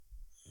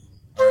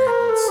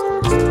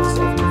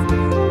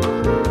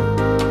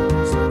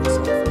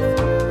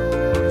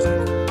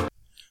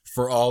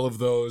for all of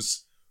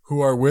those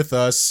who are with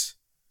us,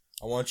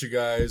 I want you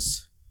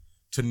guys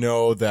to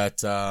know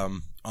that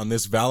on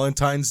this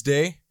Valentine's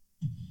Day,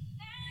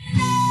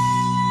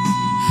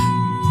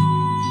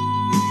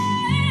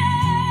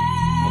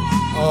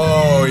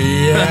 oh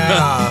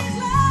yeah.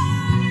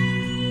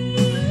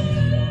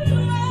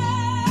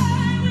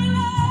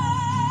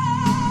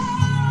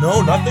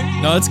 No,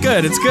 nothing? No, it's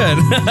good. It's good.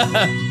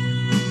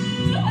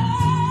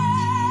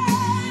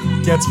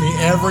 Gets me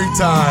every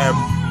time.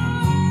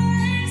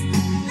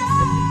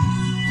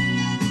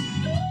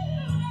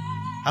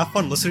 Have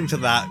fun listening to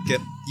that get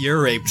ear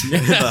raped.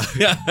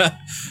 I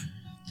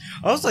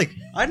was like,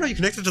 I didn't know you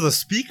connected to the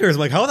speakers. I'm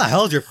like, how the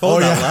hell is your phone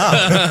that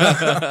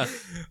loud?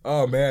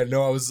 Oh man,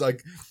 no, I was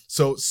like,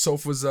 so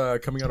Soph was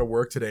coming out of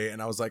work today,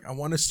 and I was like, I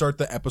want to start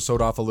the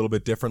episode off a little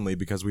bit differently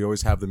because we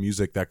always have the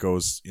music that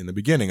goes in the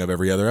beginning of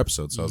every other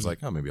episode. So I was like,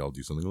 oh, maybe I'll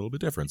do something a little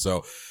bit different.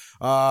 So,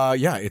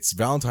 yeah, it's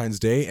Valentine's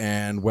Day,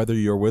 and whether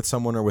you're with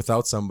someone or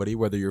without somebody,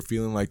 whether you're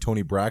feeling like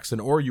Toni Braxton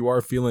or you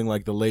are feeling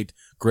like the late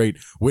great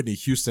Whitney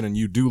Houston, and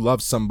you do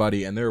love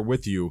somebody and they're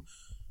with you,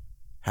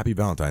 happy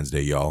Valentine's Day,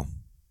 y'all.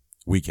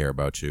 We care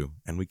about you,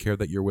 and we care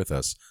that you're with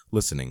us,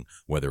 listening,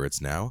 whether it's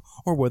now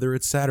or whether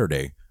it's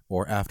Saturday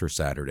or after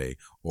Saturday,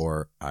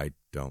 or I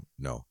don't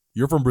know.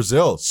 You're from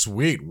Brazil.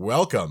 Sweet.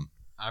 Welcome.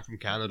 I'm from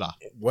Canada.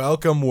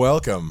 Welcome,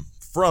 welcome.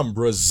 From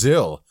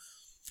Brazil.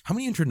 How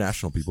many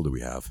international people do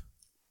we have?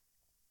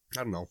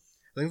 I don't know.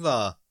 I think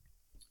I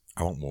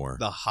want more.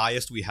 the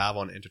highest we have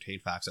on Entertain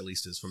Facts, at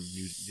least, is from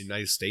the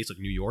United States, like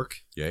New York.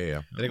 Yeah.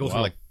 I think it goes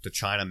from like to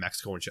China,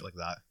 Mexico, and shit like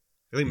that.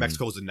 I think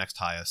Mexico is the next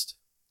highest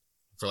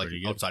for like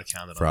outside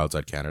Canada. For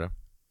outside Canada.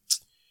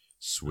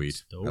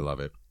 Sweet. I love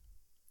it.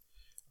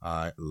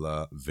 I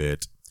love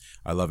it.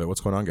 I love it.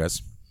 What's going on,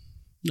 guys?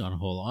 Not a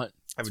whole lot.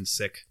 I've been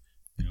sick.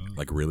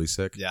 Like really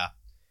sick? Yeah.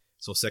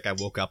 So sick I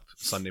woke up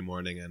Sunday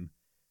morning and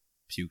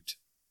puked.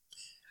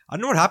 I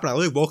don't know what happened. I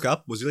really woke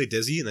up, was really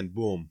dizzy, and then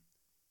boom.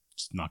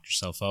 Just knocked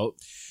yourself out.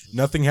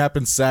 Nothing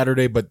happened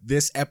Saturday, but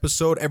this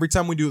episode, every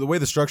time we do, the way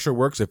the structure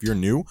works, if you're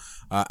new,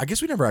 I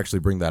guess we never actually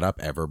bring that up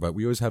ever, but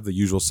we always have the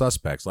usual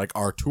suspects. Like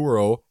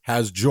Arturo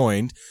has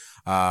joined.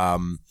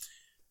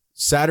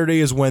 Saturday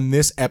is when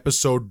this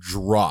episode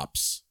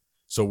drops.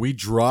 So we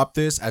drop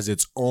this as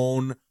its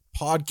own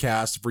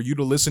podcast for you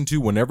to listen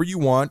to whenever you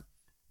want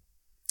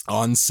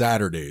on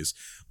Saturdays.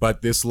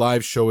 But this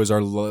live show is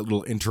our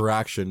little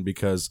interaction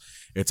because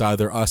it's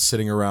either us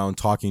sitting around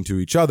talking to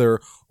each other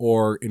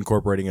or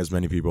incorporating as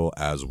many people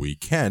as we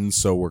can.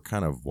 So we're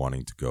kind of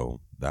wanting to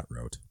go that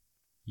route.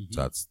 Mm-hmm.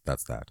 So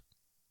that's that.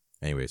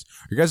 Anyways,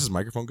 are your guys'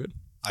 microphone good?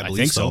 I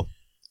believe so. Let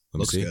me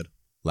Looks see. good.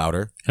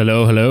 Louder.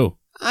 Hello.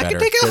 I Better. can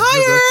take it Good.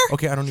 higher.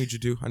 Okay, I don't need you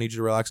to. I need you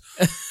to relax.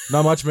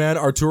 Not much, man.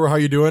 Arturo, how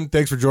you doing?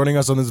 Thanks for joining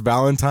us on this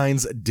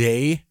Valentine's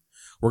Day.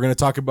 We're going to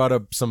talk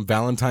about some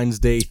Valentine's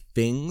Day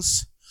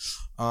things.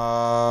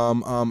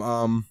 What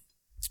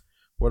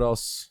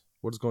else?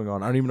 What is going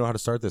on? I don't even know how to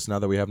start this now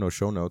that we have no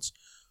show notes.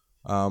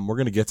 We're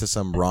going to get to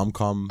some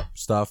rom-com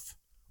stuff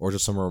or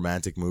just some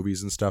romantic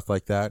movies and stuff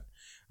like that.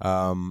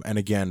 And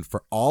again,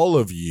 for all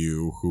of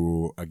you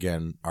who,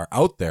 again, are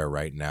out there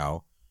right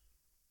now,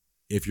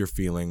 if you're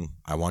feeling,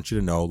 I want you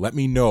to know, let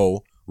me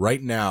know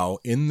right now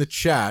in the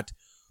chat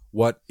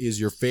what is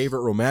your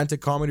favorite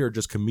romantic comedy or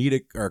just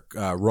comedic or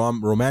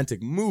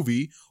romantic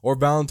movie or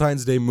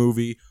Valentine's Day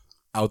movie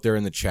out there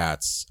in the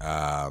chats.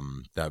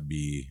 That'd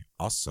be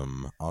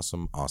awesome.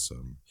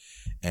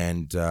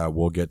 And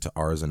we'll get to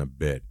ours in a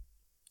bit.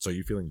 So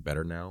you feeling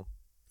better now?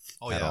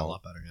 Oh, yeah, a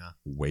lot better, yeah.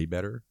 Way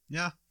better?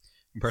 Yeah.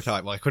 Compared to,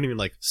 I couldn't even,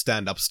 like,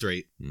 stand up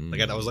straight.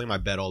 Like, I was laying in my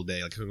bed all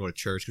day. Like, I couldn't go to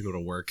church, couldn't go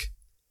to work.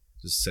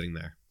 Just sitting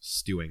there,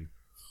 stewing.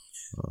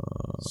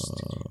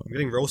 I'm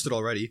getting roasted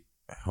already.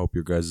 I hope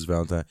your guys'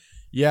 Valentine.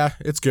 Yeah,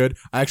 it's good.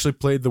 I actually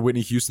played the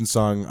Whitney Houston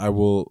song, I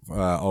Will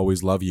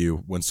Always Love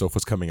You, when Soph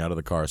was coming out of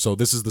the car. So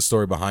this is the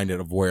story behind it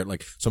of where,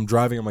 like, so I'm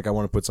driving, I'm like, I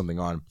want to put something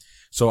on.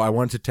 So I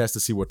wanted to test to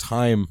see what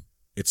time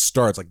it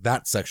starts. Like,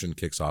 that section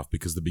kicks off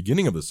because the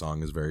beginning of the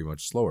song is very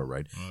much slower,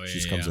 right? Oh, She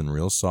just comes in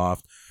real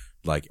soft,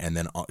 like, and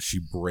then she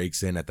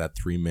breaks in at that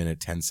 3-minute,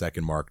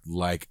 10-second mark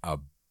like a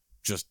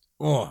just...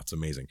 Oh, it's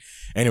amazing.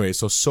 Anyway,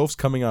 so Soph's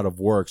coming out of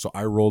work, so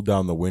I rolled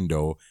down the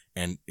window,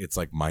 and it's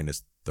like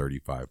minus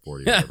 35,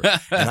 40, whatever.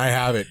 And I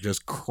have it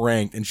just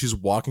cranked, and she's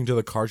walking to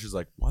the car. She's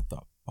like, what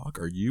the fuck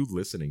are you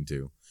listening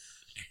to?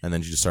 And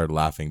then she just started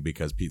laughing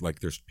because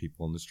there's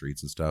people in the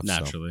streets and stuff.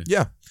 Naturally. So,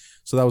 yeah.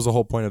 So that was the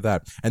whole point of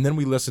that. And then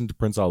we listened to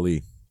Prince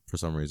Ali for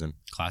some reason.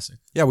 Classic.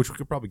 Yeah, which we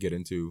could probably get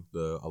into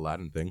the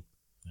Aladdin thing.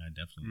 Yeah,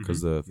 definitely. Because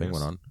the thing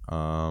went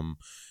on.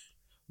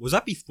 Was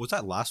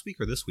that last week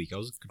or this week? I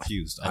was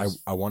confused. I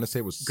want to say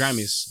it was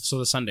Grammys. So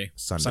the Sunday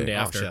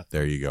after. Shit.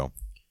 There you go.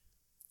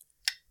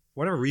 For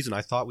whatever reason,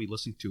 I thought we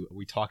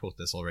talked about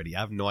this already.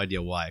 I have no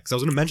idea why. Because I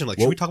was going to mention,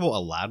 should we talk about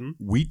Aladdin?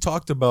 We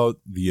talked about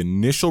the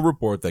initial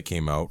report that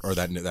came out, or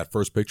that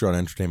first picture on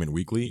Entertainment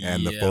Weekly,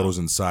 and the photos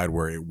inside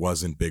where it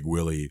wasn't Big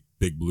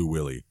Blue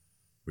Willie,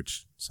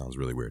 which sounds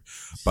really weird.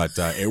 But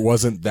it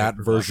wasn't that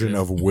version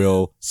of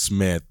Will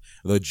Smith,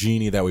 the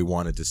genie that we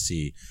wanted to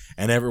see.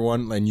 And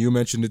everyone, and you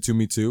mentioned it to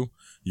me too,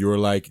 You were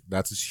like,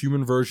 that's his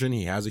human version.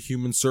 He has a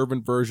human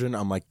servant version.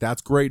 I'm like,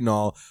 that's great and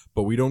all,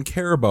 but we don't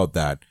care about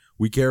that.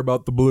 We care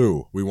about the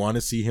blue. We want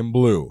to see him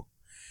blue.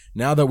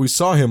 Now that we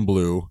saw him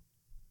blue,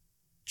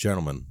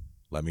 gentlemen,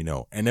 let me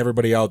know. And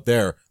everybody out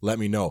there, let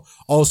me know.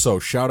 Also,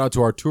 shout out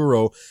to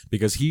Arturo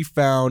because he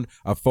found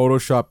a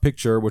Photoshop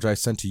picture, which I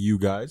sent to you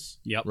guys.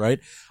 Yep. Right?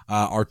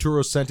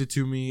 Arturo sent it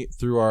to me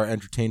through our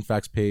Entertain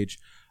Facts page,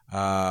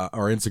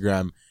 our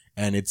Instagram,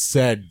 and it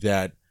said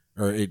that,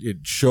 or it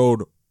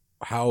showed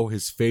how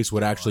his face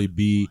would actually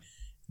be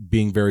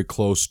being very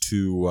close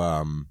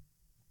to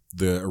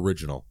the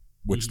original,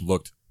 which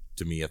looked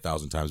to me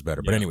 1,000 times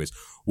better. But anyways,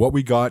 what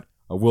we got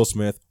of Will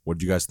Smith, what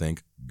did you guys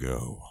think?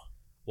 Go.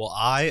 Well,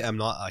 I am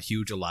not a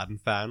huge Aladdin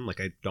fan.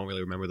 Like, I don't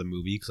really remember the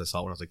movie because I saw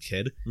it when I was a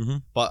kid. Mm-hmm.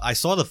 But I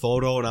saw the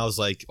photo and I was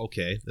like,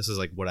 okay, this is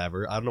like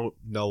whatever. I don't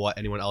know what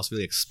anyone else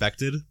really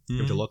expected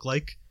him to look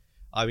like.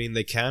 I mean,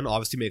 they can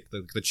obviously make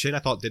the chin. I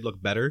thought did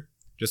look better,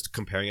 just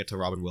comparing it to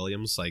Robin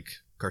Williams, like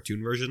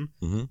cartoon version.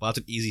 Mm-hmm. But that's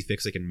an easy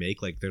fix they can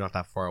make. Like, they're not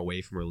that far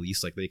away from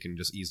release. Like, they can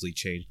just easily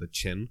change the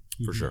chin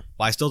For sure.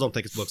 But I still don't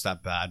think it looks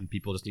that bad. And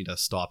people just need to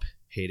stop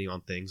hating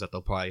on things that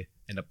they'll probably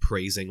end up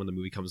praising when the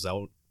movie comes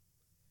out.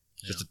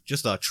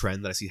 Just a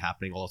trend that I see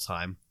happening all the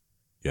time.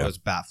 Yeah. It was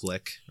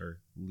Batflick or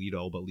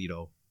Leto, but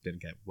Leto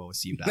didn't get well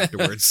received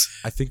afterwards.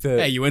 I think that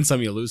Hey, you win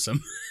some, you lose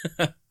some.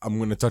 I'm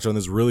going to touch on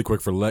this really quick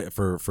for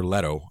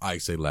Leto. I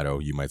say Leto.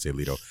 You might say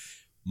Leto.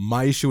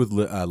 My issue with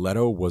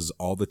Leto was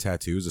all the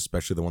tattoos,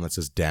 especially the one that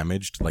says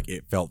damaged. Like,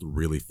 it felt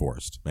really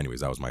forced.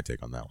 Anyways, that was my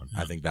take on that one.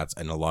 I think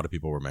and a lot of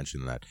people were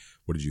mentioning that.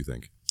 What did you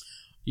think?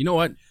 You know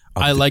what?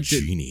 I liked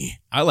Genie. it.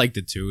 I liked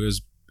it too.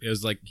 It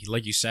was like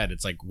you said,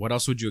 it's like, what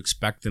else would you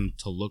expect them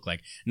to look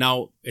like?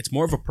 Now, it's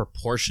more of a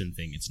proportion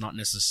thing. It's not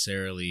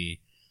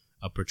necessarily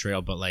a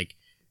portrayal, but like,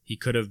 he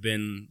could have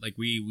been like,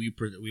 we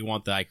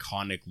want the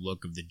iconic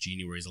look of the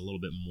Genie where he's a little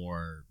bit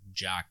more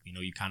jacked. You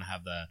know, you kind of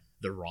have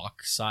the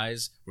Rock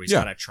size where he's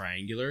kind of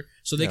triangular.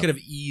 So they could have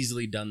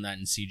easily done that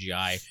in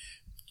CGI,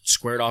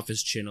 squared off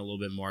his chin a little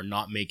bit more,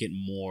 not make it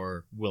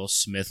more Will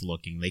Smith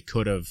looking. They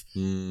could have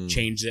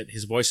changed it.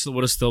 His voice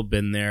would have still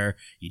been there.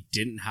 You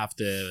didn't have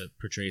to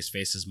portray his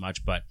face as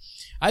much, but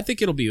I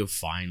think it'll be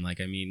fine. Like,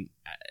 I mean,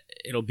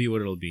 it'll be what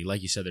it'll be.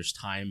 Like you said, there's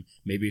time.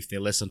 Maybe if they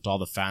listen to all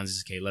the fans,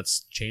 it's okay,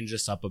 let's change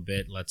this up a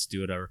bit. Let's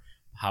do it.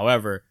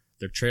 However,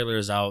 their trailer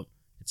is out.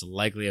 It's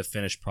likely a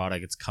finished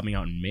product. It's coming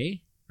out in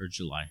May or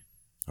July.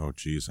 Oh,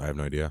 geez. I have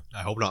no idea.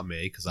 I hope not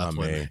May, because that's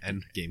when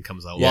Endgame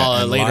comes out.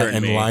 Yeah, and later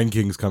in May. Lion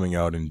King's coming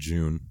out in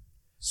June.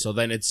 So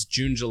then it's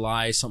June,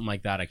 July, something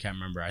like that. I can't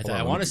remember.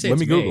 I want to say Let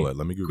it's me Google May. it.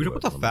 Let me Google Could it. you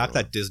put the fact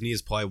that Disney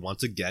is probably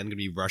once again going to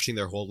be rushing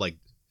their whole like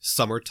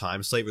summer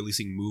time slate,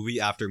 releasing movie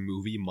after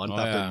movie, month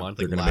after month,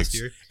 like last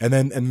year? And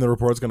then the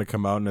report's going to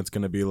come out and it's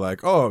going to be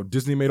like, oh,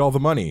 Disney made all the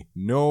money.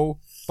 No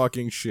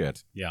fucking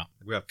shit. Yeah.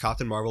 We have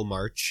Captain Marvel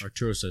March.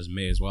 Arturo says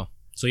May as well.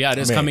 So yeah, it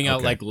is coming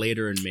out like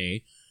later in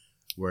May.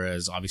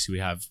 Whereas obviously we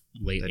have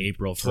late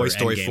April for Toy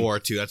Story Endgame. 4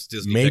 too. That's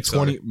Disney. May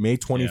Pixar. May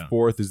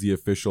 24th is the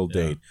official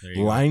date.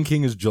 Lion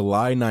King is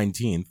July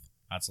 19th.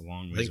 That's a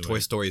long way. I think Toy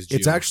Story is June.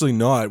 It's actually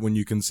not when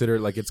you consider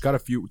like it's got a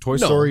few. Toy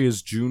Story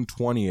is June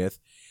 20th.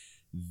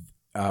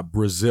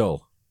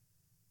 Brazil,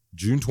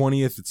 June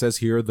 20th. It says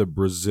here the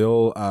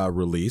Brazil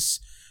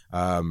release.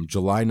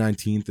 July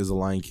 19th is a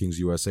Lion King's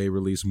USA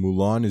release.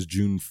 Mulan is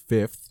June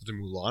 5th. The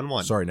Mulan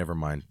one. Sorry, never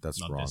mind. That's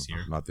Not wrong. this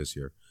year. Not this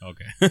year.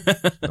 Okay.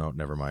 No,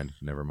 never mind.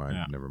 Never mind.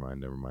 Yeah. Never mind.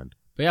 Never mind.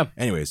 But yeah.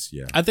 Anyways,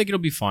 yeah. I think it'll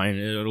be fine.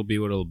 It'll be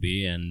what it'll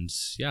be. And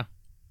yeah.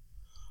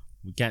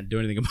 We can't do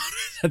anything about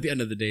it at the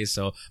end of the day.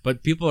 So,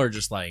 but people are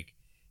just like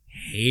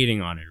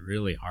hating on it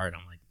really hard.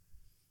 I'm like,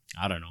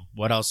 I don't know.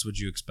 What else would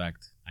you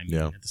expect? I mean,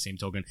 at the same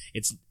token,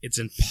 it's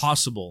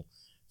impossible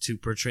to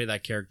portray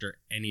that character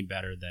any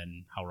better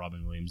than how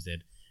Robin Williams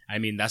did. I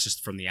mean, that's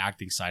just from the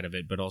acting side of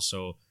it, but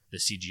also the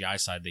CGI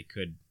side, they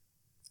could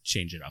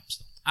change it up.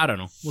 So, I don't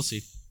know. We'll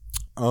see.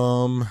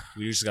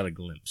 We just got a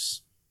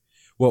glimpse.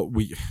 Well,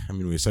 we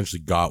essentially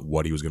got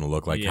what he was going to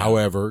look like. Yeah.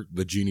 However,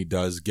 the Genie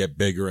does get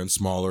bigger and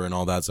smaller and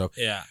all that stuff.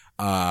 Yeah.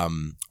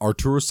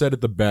 Arturo said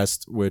it the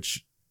best,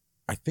 which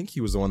I think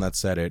he was the one that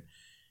said it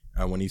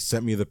when he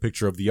sent me the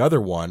picture of the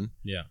other one.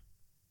 Yeah.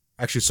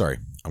 Actually, sorry.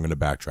 I'm going to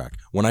backtrack.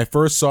 When I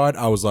first saw it,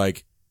 I was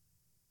like,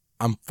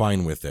 I'm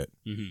fine with it.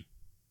 Mm-hmm.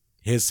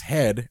 His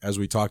head, as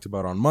we talked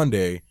about on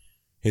Monday,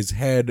 his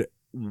head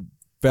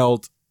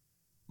felt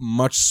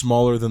much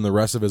smaller than the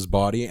rest of his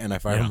body, and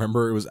if I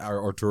remember, it was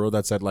Arturo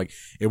that said like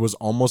it was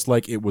almost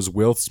like it was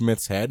Will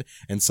Smith's head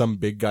and some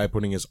big guy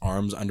putting his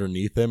arms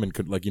underneath him and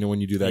could, like, you know, when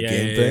you do that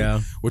game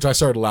thing, which I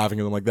started laughing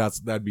and I'm like,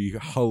 that'd be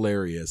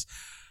hilarious.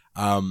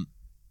 I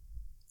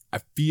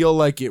feel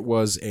like it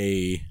was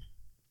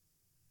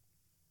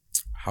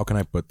how can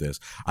I put this?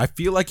 I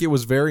feel like it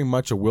was very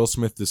much a Will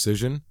Smith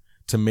decision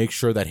to make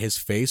sure that his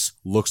face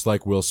looks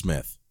like Will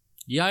Smith.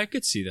 Yeah, I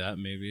could see that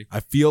maybe.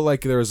 I feel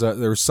like there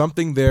was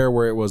something there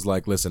where it was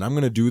like, listen, I'm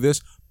going to do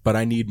this, but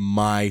I need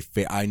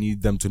I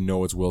need them to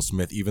know it's Will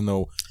Smith, even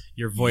though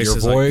Your voice your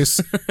is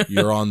voice,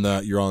 you're on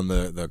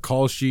the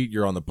call sheet,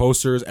 you're on the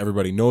posters,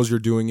 everybody knows you're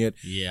doing it.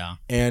 Yeah.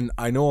 And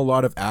I know a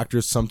lot of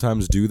actors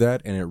sometimes do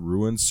that and it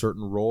ruins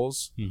certain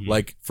roles. Mhm.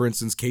 Like, for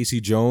instance,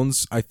 Casey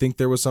Jones, I think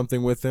there was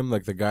something with him,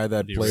 like the guy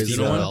that The plays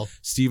original one?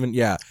 Steven.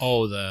 Yeah.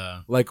 Oh,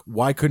 the Like,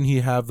 why couldn't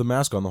he have the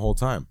mask on the whole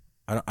time?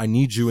 I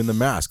need you in the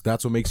mask.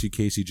 That's what makes you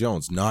Casey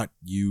Jones, not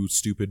you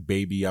stupid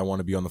baby. I want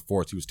to be on the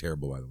fourth. He was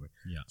terrible, by the way.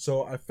 Yeah.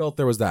 So I felt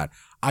there was that.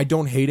 I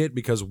don't hate it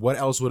because what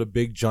else would a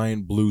big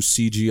giant blue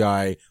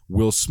CGI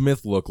Will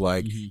Smith look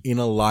like in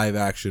a live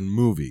action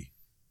movie?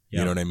 Yeah.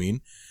 You know what I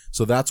mean?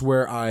 So that's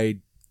where I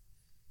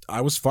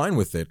was fine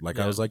with it. Like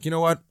I was like, you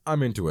know what?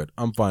 I'm into it.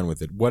 I'm fine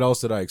with it. What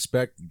else did I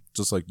expect?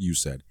 Just like you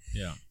said.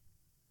 Yeah.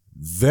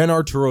 Then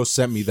Arturo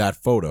sent me that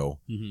photo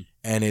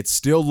and it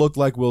still looked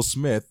like Will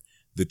Smith.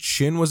 The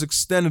chin was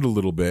extended a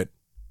little bit.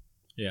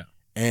 Yeah.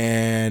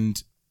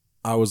 And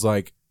I was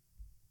like,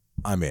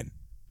 I'm in.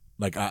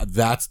 Like,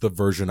 that's the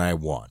version I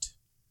want.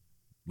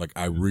 Like,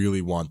 I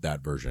really want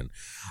that version.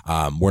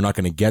 We're not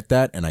going to get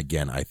that. And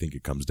again, I think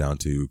it comes down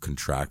to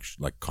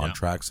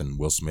contracts and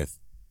Will Smith,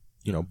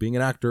 you know, being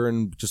an actor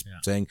and just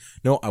saying,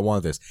 no, I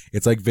want this.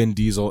 It's like Vin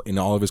Diesel in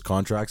all of his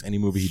contracts. Any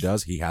movie he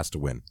does, he has to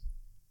win.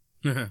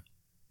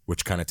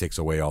 Which kind of takes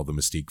away all the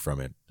mystique from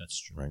it. That's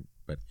true. Right.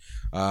 But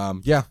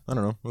yeah, I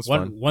don't know. That's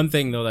fine. One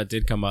thing though that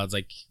did come out is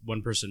like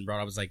one person brought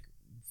up was like,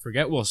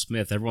 forget Will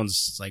Smith.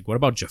 Everyone's like, what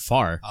about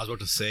Jafar? I was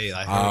about to say,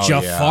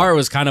 Jafar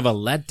was kind of a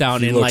letdown.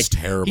 He in looks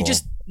like terrible.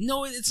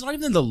 It's not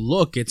even the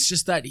look. It's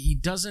just that he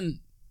doesn't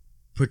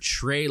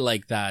portray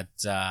like that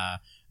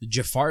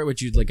Jafar,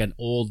 which is like an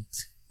old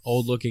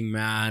looking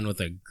man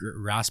with a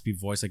raspy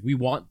voice. Like we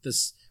want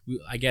this.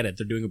 I get it.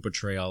 They're doing a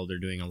portrayal. They're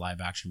doing a live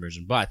action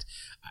version, but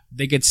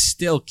they could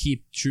still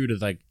keep true to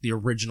like the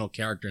original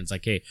character. And it's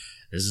like, hey,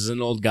 this is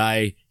an old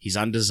guy. He's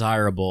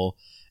undesirable.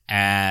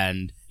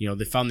 And, you know,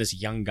 they found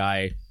this young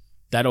guy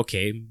that,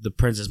 okay, the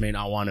princess may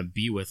not want to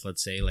be with,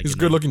 let's say. Like he's a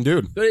good looking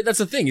dude. But that's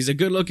the thing. He's a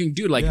good looking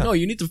dude. Like, no,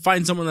 you need to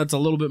find someone that's a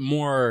little bit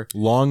more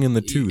long in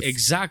the tooth.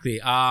 Exactly.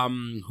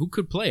 Who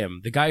could play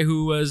him? The guy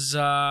who was,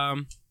 I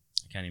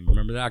can't even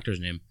remember the actor's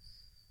name.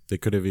 They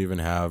could have even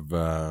have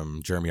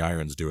Jeremy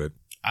Irons do it,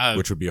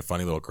 which would be a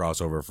funny little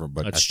crossover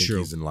but I think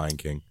he's in Lion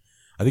King.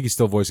 I think he's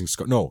still voicing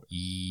Scar. No.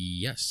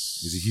 Yes.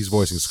 He's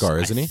voicing Scar,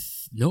 isn't he?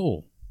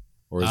 No.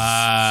 Or is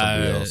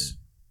somebody else?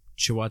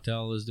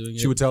 Chiwetel is doing it.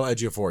 Chiwetel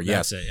Ejiofor,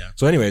 yes. That's it, yeah.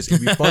 So anyways,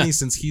 it'd be funny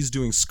since he's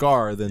doing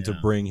Scar then to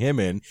bring him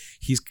in.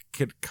 He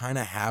could kind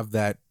of have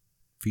that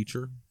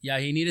feature. Yeah,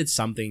 he needed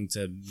something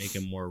to make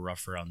him more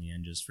rough around the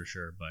edges for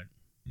sure, but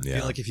I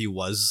feel like if he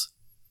was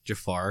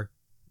Jafar,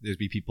 there'd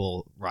be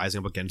people rising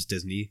up against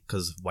Disney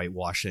because of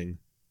whitewashing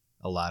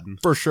Aladdin.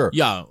 For sure.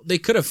 Yeah, they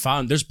could have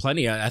found, there's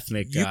plenty of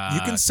ethnic... You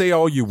can say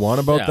all you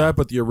want about that,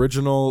 but the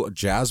original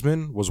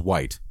Jasmine was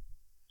white.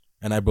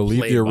 And I believe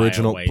Played the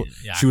original,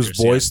 she was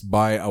voiced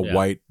by a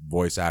white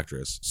voice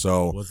actress.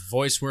 So with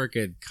voice work,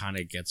 it kind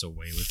of gets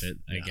away with it,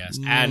 I guess.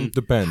 And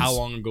depends. How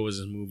long ago was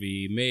this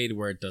movie made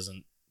where it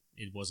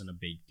wasn't a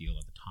big deal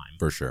at the time?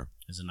 For sure.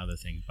 Is another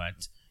thing.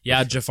 But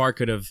yeah, Jafar they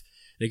could have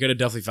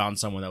definitely found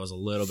someone that was a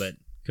little bit,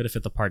 could have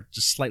fit the part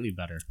just slightly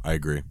better. I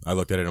agree. I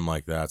looked at it and I'm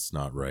like, that's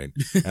not right.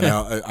 And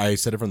I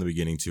said it from the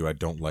beginning too. I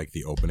don't like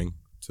the opening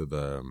to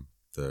the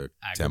Agrabah?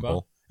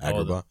 temple.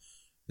 Agrabah.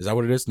 Is that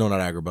what it is? No, not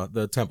Agrabah.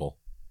 The temple.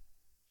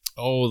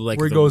 Oh, like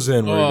where he goes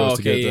in, where he goes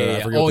to get the.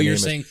 I forget what the you're name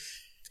saying. Is.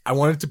 I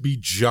want it to be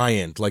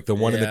giant, like the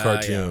one in the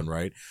cartoon,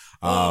 right?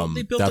 Well,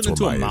 they built that's it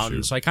into a mountain,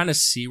 issue. so I kind of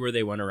see where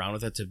they went around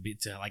with it to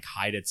like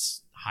hide it,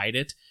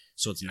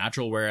 so it's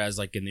natural. Whereas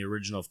like in the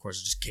original, of course,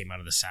 it just came out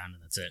of the sand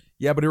and that's it.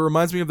 Yeah, but it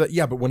reminds me of that.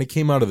 Yeah, but when it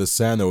came out of the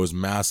sand, though, it was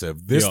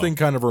massive. This thing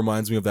kind of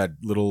reminds me of that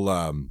little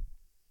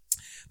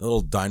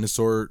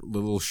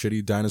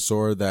shitty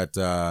dinosaur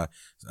that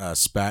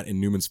spat in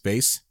Newman's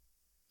face.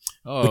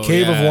 Oh, the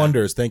Cave of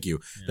Wonders, thank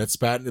you. Yeah. That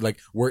spat, like,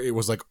 where it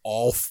was like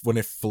when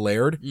it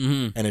flared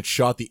and it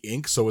shot the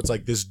ink, so it's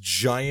like this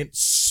giant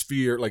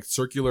sphere, like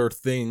circular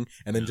thing,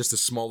 and then just a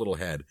small little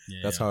head.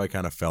 That's how I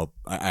kind of felt.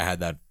 I had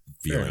that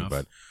feeling,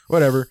 but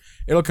whatever.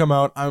 It'll come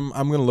out. I'm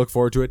gonna look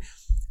forward to it.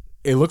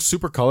 It looks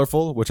super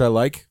colorful, which I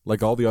like.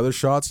 Like all the other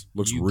shots,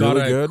 looks really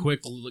good. You got a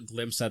quick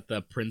glimpse at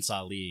the Prince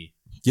Ali.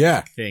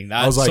 Thing.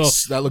 I was like,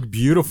 that looked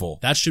beautiful.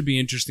 That should be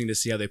interesting to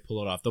see how they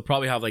pull it off. They'll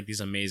probably have like these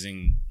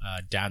amazing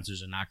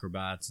dancers and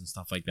acrobats and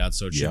stuff like that.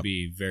 So it should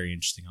be very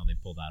interesting how they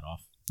pull that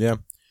off. Yeah.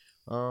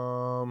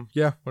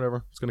 Yeah,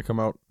 whatever. It's going to come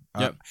out.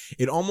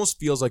 It almost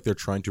feels like they're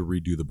trying to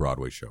redo the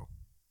Broadway show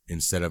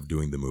instead of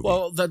doing the movie.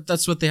 Well,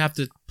 that's what they have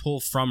to pull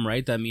from,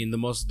 right? I mean,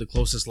 the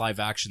closest live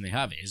action they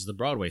have is the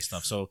Broadway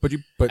stuff. So, but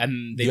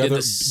and they the did other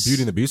this,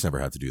 Beauty and the Beast never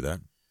had to do that.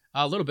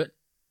 A little bit.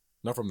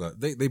 Not from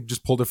they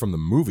just pulled it from the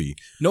movie.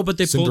 No, but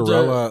they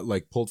Cinderella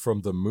pulled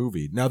from the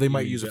movie. Now they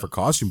might use it for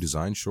costume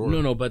design, sure.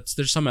 No, but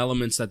there's some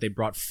elements that they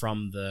brought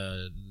from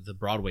the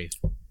Broadway.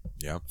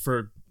 Yeah.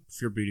 For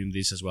Beauty and the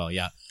Beast as well.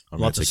 Yeah.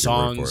 Lots of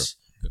songs,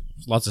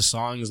 lots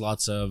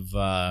of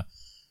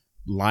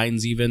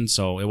lines even,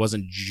 so it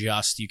wasn't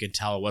just, you could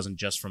tell it wasn't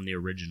just from the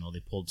original. They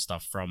pulled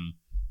stuff from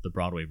the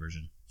Broadway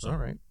version. So, All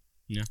right.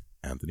 Yeah.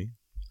 Anthony?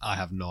 I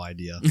have no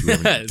idea. Is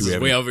this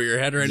way over your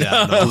head right Yeah,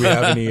 now? no. Do we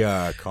have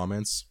any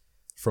comments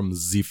from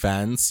the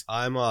fans?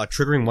 I'm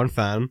triggering one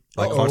fan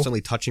by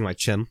constantly touching my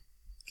chin.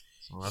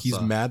 So He's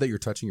mad that you're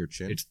touching your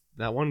chin. It's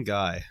that one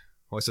guy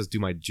who always says, "Do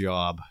my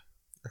job."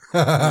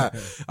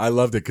 I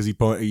loved it because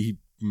he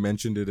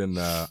mentioned it in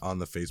on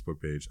the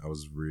Facebook page. I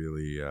was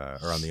really or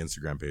on the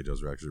Instagram page. I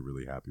was actually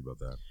really happy about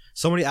that.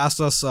 Somebody asked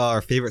us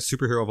our favorite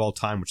superhero of all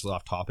time, which is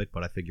off topic,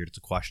 but I figured it's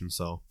a question.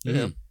 So,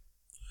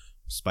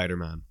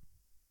 Spider-Man.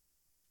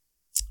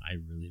 I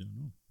really don't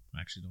know.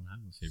 I actually don't have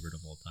a favorite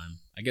of all time.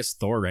 I guess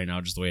Thor right now,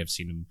 just the way I've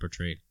seen him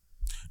portrayed.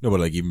 No, but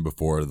like even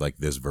before like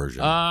this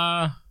version.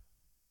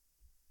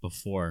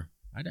 Before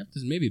I'd have to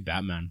maybe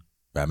Batman.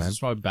 Batman? It's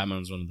probably Batman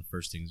was one of the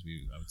first things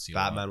I would see.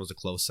 Batman was a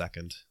close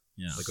second.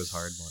 Yeah, Like it was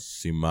hard, but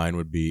See, mine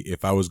would be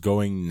if I was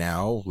going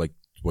now, like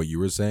what you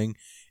were saying,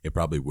 it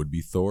probably would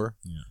be Thor,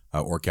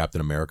 or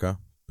Captain America.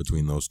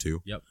 Between those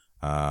two, Yep.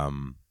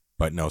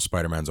 But no,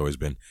 Spider-Man's always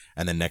been.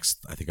 And then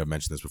next, I think I've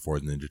mentioned this before,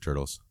 the Ninja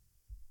Turtles.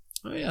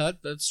 Oh yeah,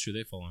 that's true.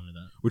 They fall under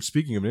that. Which,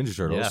 speaking of Ninja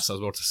Turtles, yes, I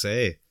was about to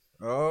say.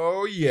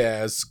 oh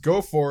yes,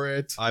 go for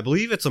it. I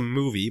believe it's a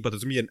movie, but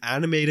there's gonna be an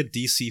animated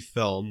DC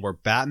film where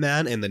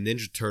Batman and the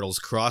Ninja Turtles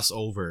cross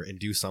over and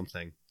do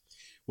something.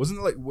 Wasn't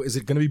it like? Is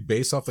it going to be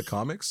based off the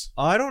comics?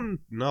 I don't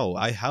know.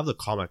 I have the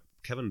comic.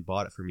 Kevin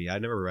bought it for me. I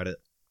never read it,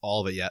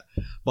 all of it yet.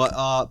 But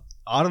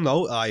I don't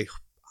know. I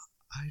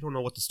don't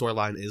know what the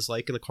storyline is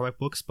like in the comic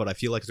books, but I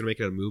feel like if they're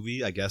making a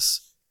movie, I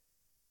guess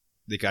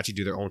they could actually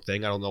do their own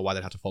thing. I don't know why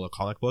they'd have to follow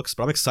comic books,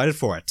 but I'm excited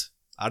for it.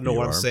 I don't know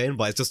what I'm saying,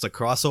 but it's just a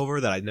crossover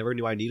that I never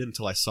knew I needed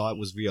until I saw it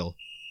was real.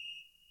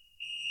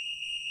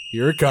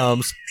 Here it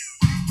comes.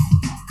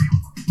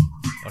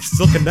 I'm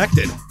still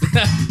connected.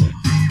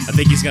 I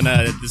think this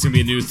is gonna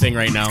be a new thing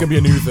right now. It's gonna be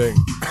a new thing.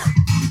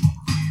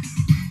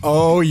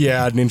 Oh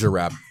yeah, Ninja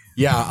Rap.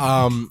 Yeah,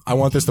 I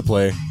want this to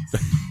play.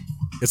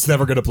 It's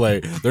never gonna play.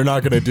 They're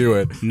not gonna do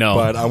it. No.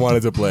 But I want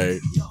it to play.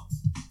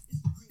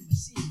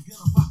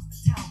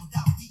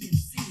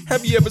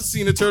 Have you ever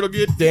seen a turtle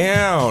get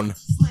down?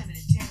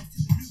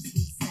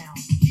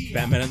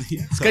 Batman.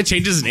 This guy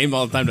changes his name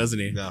all the time, doesn't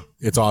he? No.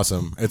 It's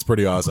awesome. It's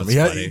pretty awesome.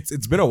 That's funny.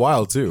 It's been a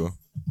while too.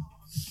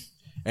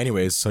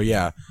 Anyways, so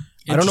yeah.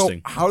 I don't know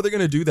Interesting. how they're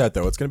going to do that,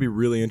 though. It's going to be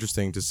really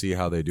interesting to see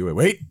how they do it.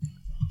 Wait.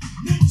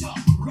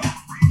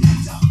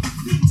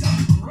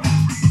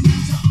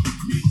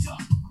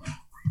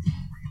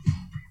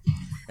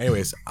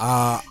 Anyways,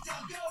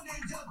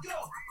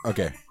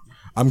 okay.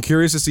 I'm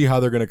curious to see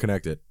how they're going to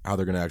connect it, how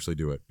they're going to actually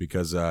do it,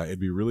 because it'd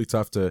be really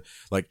tough to,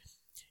 like,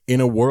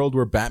 in a world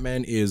where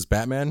Batman is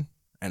Batman,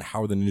 and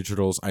how are the Ninja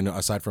Turtles, I know,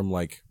 aside from,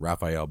 like,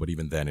 Raphael, but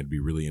even then, it'd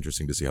be really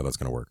interesting to see how that's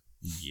going to work.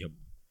 Yep.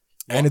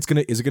 And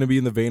is it gonna be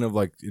in the vein of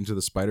like Into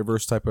the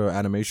Spider-Verse type of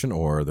animation,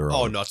 or they're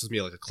Oh, no, it's just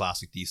me like a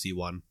classic DC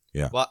one.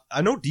 Yeah. Well,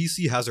 I know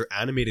DC has their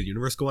animated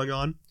universe going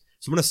on,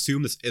 so I'm going to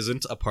assume this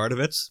isn't a part of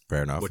it.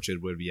 Fair enough. Which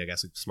it would be, I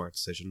guess, a smart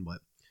decision, but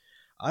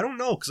I don't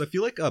know, because I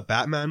feel like a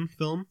Batman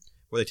film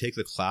where they take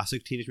the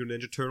classic Teenage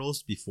Mutant Ninja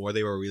Turtles before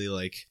they were really,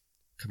 like,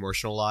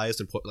 commercialized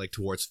and put, like,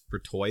 towards for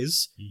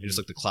toys, and just,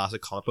 like, the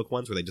classic comic book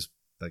ones where they just,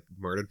 like,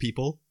 murdered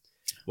people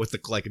with the,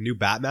 like, new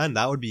Batman,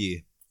 that would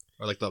be...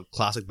 Or like the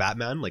classic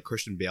Batman, like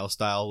Christian Bale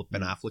style, Ben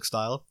Affleck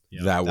style.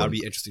 Yeah. that That would would be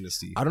interesting to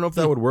see. I don't know if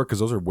that would work because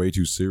those are way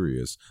too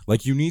serious.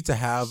 Like you need to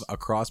have a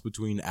cross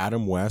between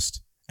Adam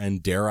West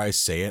and, dare I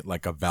say it,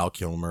 like a Val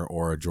Kilmer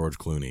or a George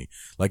Clooney.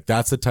 Like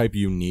that's the type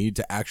you need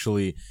to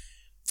actually.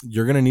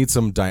 You're gonna need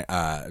some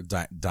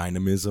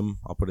dynamism.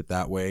 I'll put it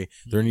that way.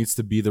 There needs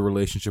to be the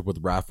relationship with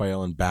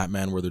Raphael and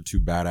Batman, where they're two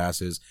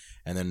badasses,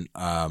 and then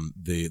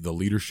the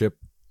leadership.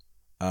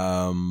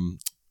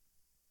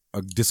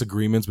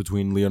 Disagreements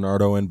between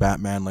Leonardo and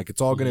Batman, like it's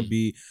all going to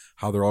be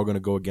how they're all going to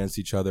go against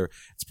each other,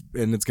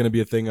 it's going to be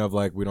a thing of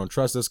like, we don't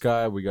trust this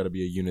guy, we got to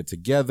be a unit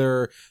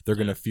together. They're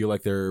going to feel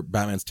like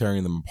Batman's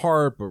tearing them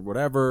apart or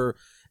whatever,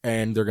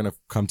 and they're going to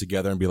come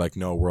together and be like,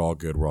 no, we're all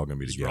good, we're all going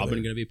to be together. Is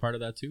Robin going to be part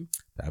of that too?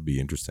 That'd be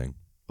interesting.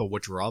 But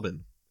which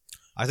Robin?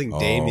 I think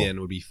Damien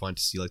would be fun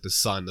to see, like the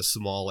son, the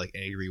small, like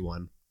angry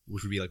one,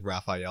 which would be like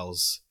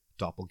Raphael's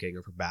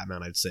doppelganger for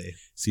Batman, I'd say.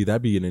 See,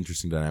 that'd be an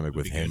interesting dynamic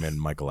with him and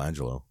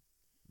Michelangelo.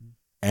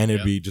 And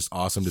it'd be just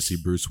awesome to see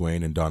Bruce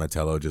Wayne and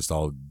Donatello just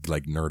all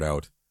like nerd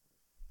out.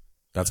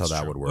 That's how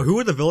that would work. But who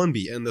would the villain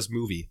be in this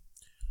movie?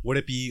 Would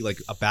it be like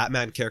a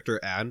Batman character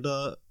and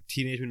a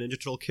Teenage Mutant Ninja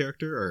Turtle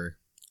character, or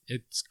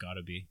It's got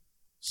to be You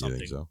something.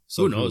 think so?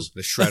 who knows?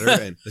 The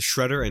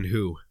Shredder and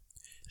who?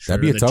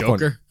 That'd be a Shredder tough the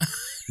Joker? one.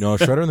 No,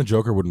 Shredder and the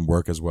Joker wouldn't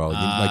work as well.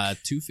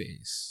 Like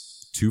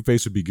Two-Face.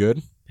 Two-Face would be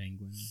good.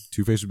 Penguin.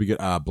 Two-Face would be good.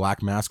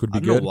 Black Mask would be I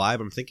don't good. know why,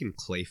 but I'm thinking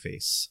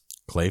Clayface.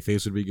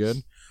 Clayface would be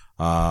good.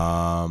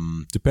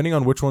 Depending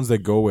on which ones they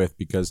go with,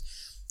 because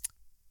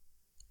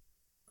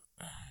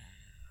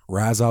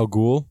Ra's al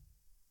Ghul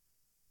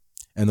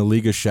and the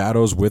League of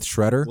Shadows with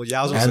Shredder Well,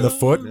 yeah, and the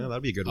Foot. Yeah,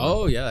 that'd be a good one.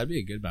 Oh, yeah, that'd be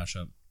a good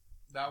mashup.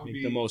 That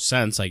Make the most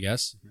sense, I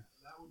guess.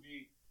 That would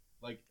be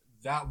like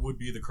that would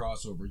be the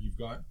crossover. You've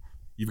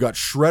got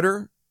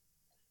Shredder,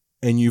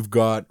 and you've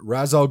got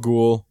Ra's al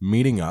Ghul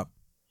meeting up.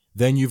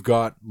 Then you've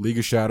got League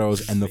of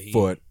Shadows and the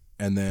Foot,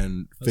 and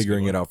then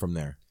figuring it out from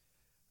there.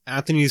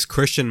 Anthony's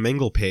Christian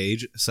Mingle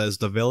page says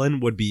the villain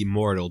would be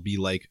immortal, be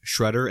like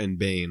Shredder and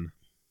Bane.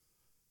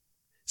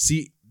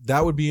 See,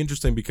 that would be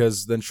interesting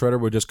because then Shredder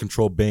would just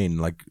control Bane,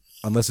 like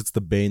unless it's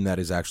the Bane that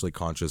is actually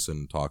conscious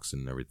and talks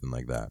and everything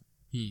like that.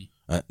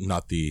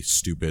 Not the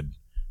stupid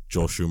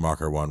Joel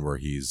Schumacher one where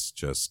he's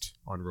just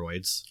on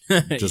roids,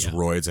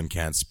 roids and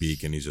can't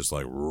speak, and he's just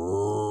like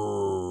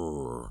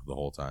roar the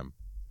whole time.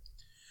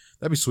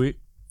 That'd be sweet.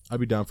 I'd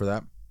be down for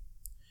that.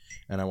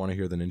 And I want to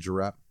hear the ninja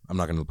rap. I'm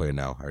not going to play it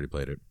now. I already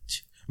played it.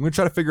 I'm going to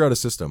try to figure out a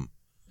system.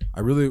 I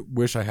really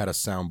wish I had a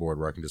soundboard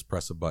where I can just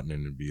press a button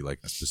and it'd be like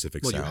a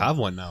specific sound. Well, you have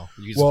one now.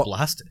 You just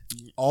blast it.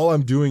 All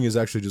I'm doing is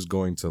actually just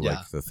going to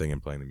like the thing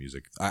and playing the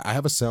music. I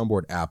have a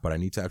soundboard app, but I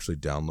need to actually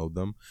download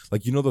them.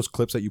 Like, you know those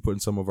clips that you put in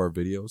some of our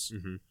videos?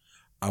 Mm-hmm.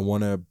 I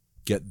want to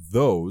get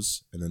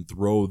those and then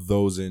throw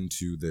those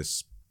into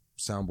this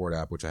soundboard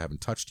app, which I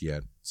haven't touched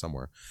yet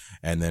somewhere,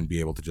 and then be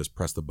able to just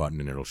press the button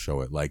and it'll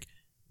show it. Like,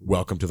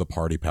 welcome to the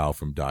party, pal,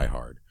 from Die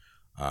Hard.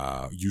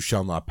 You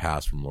Shall Not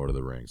Pass from Lord of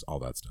the Rings, all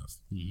that stuff.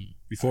 Mm-hmm.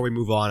 Before we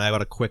move on, I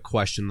got a quick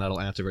question that'll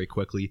answer very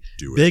quickly.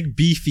 Do it. Big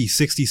Beefy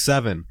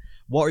 67.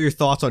 What are your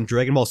thoughts on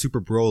Dragon Ball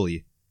Super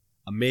Broly?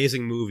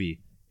 Amazing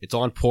movie. It's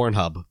on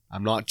Pornhub.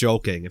 I'm not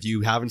joking. If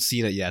you haven't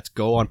seen it yet,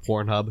 go on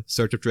Pornhub,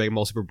 search up Dragon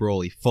Ball Super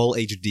Broly, full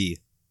HD.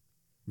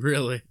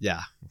 Really?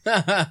 Yeah.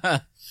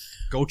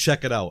 Go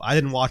check it out. I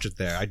didn't watch it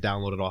there. I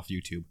downloaded it off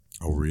YouTube.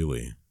 Oh,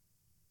 really?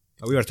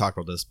 We gotta talk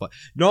about this, but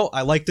no,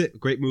 I liked it.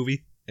 Great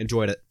movie.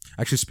 Enjoyed it.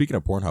 Actually, speaking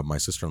of Pornhub, my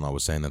sister-in-law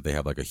was saying that they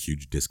have like a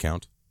huge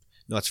discount.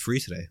 No, it's free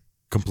today.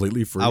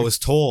 Completely free? I was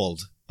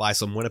told by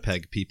some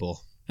Winnipeg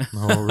people.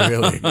 Oh,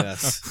 really?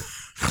 Yes.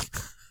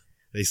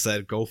 They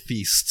said, go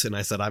feast. And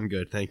I said, I'm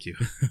good. Thank you.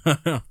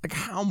 Like,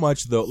 how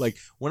much, though? Like,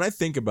 when I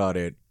think about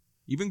it,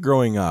 even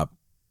growing up,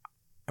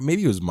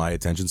 maybe it was my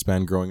attention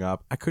span growing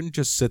up, I couldn't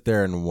just sit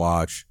there and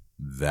watch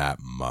that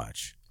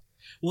much.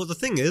 Well, the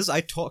thing is,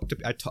 I talk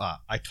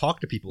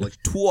to people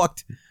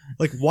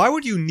like why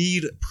would you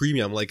need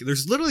premium? Like,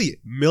 there's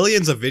literally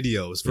millions of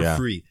videos for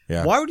free.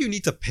 Yeah. Why would you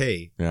need to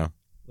pay? Yeah.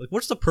 Like,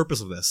 what's the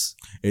purpose of this?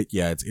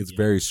 It's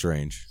very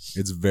strange.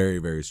 It's very,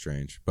 very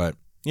strange. But,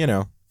 you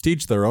know,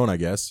 teach their own, I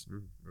guess.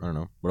 I don't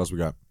know. What else we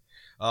got?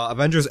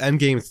 Avengers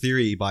Endgame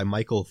Theory by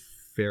Michael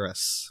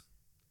Ferris.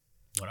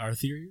 What, our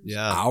theory?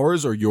 Yeah.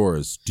 Ours or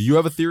yours? Do you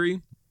have a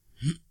theory?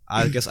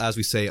 I guess as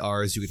we say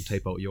ours, you can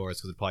type out yours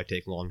because it'd probably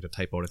take long to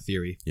type out a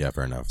theory. Yeah,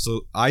 fair enough.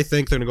 So I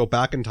think they're going to go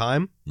back in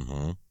time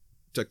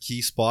to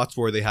key spots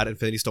where they had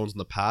Infinity Stones in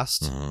the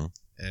past.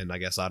 And I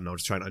guess, I don't know,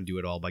 just trying to undo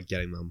it all by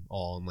getting them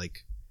all and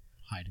like...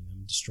 hiding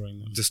them, destroying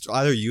them. Just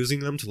either using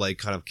them to like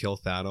kind of kill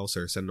Thanos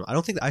or send them...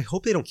 I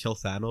hope they don't kill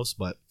Thanos,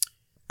 but...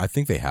 I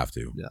think they have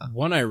to. Yeah.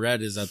 One I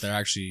read is that they're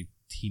actually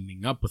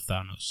teaming up with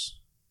Thanos.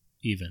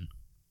 Even.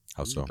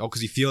 How so? Oh,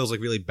 because he feels like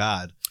really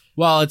bad.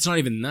 Well, it's not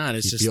even that.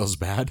 It's he feels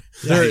bad.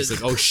 Yeah, he's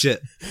like, oh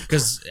shit,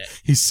 because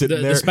he's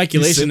sitting there. The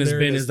speculation has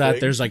been that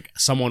there's like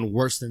someone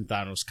worse than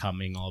Thanos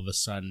coming all of a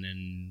sudden,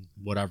 and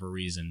whatever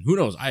reason, who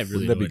knows? I have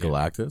really. Wouldn't that be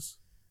Galactus?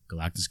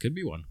 Galactus could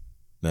be one.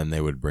 Then they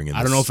would bring in.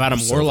 I don't know if Adam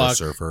Warlock,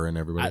 Surfer, and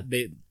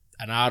everybody.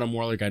 And Adam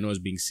Warlock, I know, is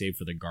being saved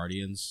for the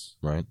Guardians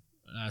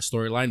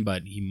storyline,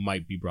 but he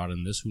might be brought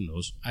in this. Who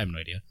knows? I have no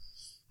idea.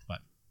 But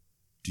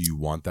do you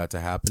want that to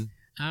happen?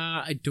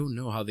 I don't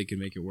know how they can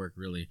make it work,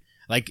 really.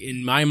 Like,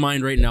 in my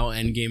mind right now,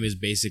 Endgame is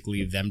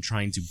basically them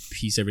trying to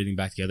piece everything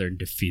back together and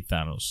defeat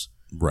Thanos.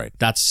 Right.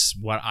 That's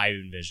what I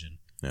envision.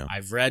 Yeah.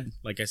 I've read,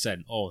 like I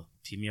said,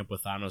 teaming up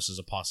with Thanos is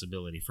a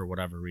possibility for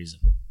whatever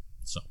reason.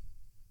 So,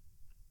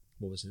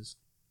 what was his?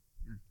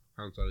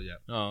 I haven't started yet.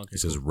 Oh, okay. He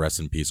says, rest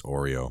in peace,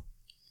 Oreo.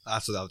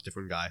 So that was a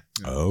different guy.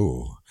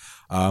 Oh.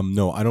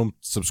 No, I don't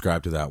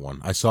subscribe to that one.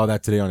 I saw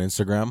that today on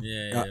Instagram.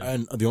 Yeah.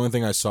 And the only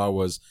thing I saw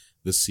was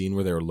the scene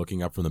where they were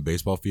looking up from the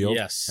baseball field.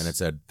 Yes. And it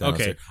said,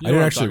 okay. I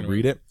didn't actually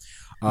read it.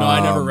 No, I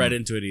never read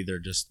into it either.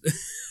 Just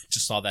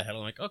saw that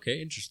headline. Like,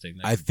 okay, interesting.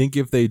 I think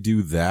if they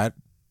do that,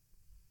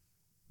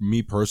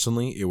 me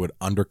personally, it would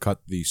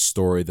undercut the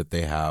story that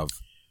they have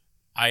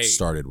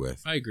started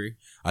with. I agree.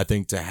 I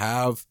think to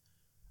have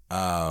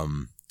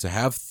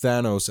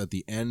Thanos at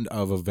the end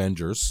of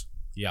Avengers,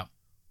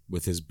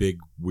 with his big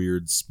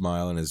weird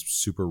smile and his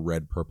super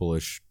red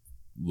purplish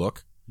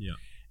look,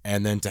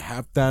 and then to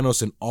have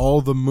Thanos in all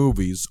the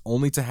movies,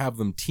 only to have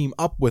them team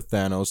up with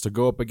Thanos to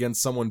go up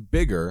against someone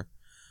bigger,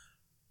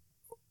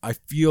 I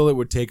feel it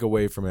would take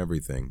away from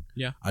everything.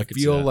 Yeah, I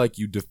feel like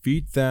you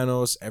defeat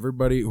Thanos,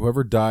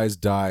 whoever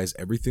dies,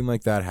 everything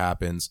like that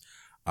happens.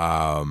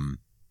 And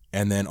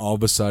then all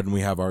of a sudden we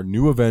have our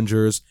new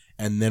Avengers,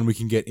 and then we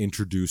can get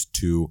introduced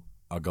to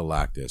a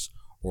Galactus.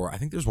 Or I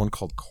think there's one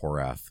called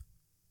Korath.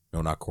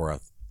 No, not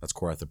Korath. That's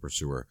Korath the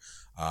Pursuer.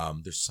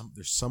 There's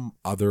some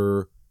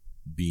other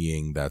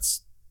being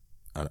that's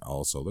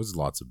also, there's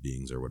lots of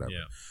beings or whatever.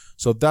 Yeah.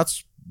 So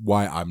that's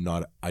why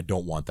I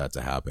don't want that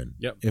to happen.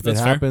 Yep, if it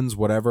happens,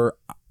 whatever,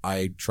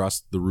 I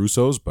trust the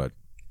Russos, but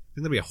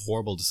think that'd be a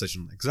horrible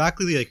decision.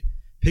 Exactly, like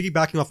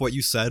piggybacking off what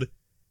you said,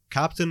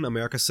 Captain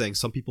America saying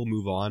some people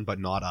move on, but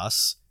not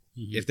us.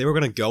 Mhm. If they were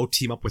gonna go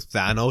team up with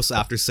Thanos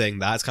after saying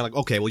that, it's kind of like,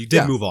 okay, well, you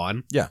did move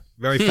on. Yeah.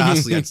 Very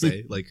fastly, I'd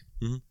say. Like,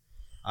 Mhm.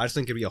 I just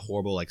think it'd be a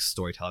horrible like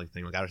storytelling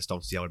thing. Like, I just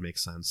don't see how it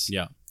makes sense.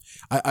 Yeah.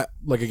 I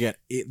like again,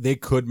 they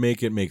could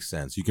make it make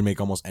sense. You can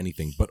make almost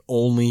anything, but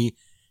only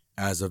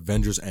as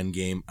Avengers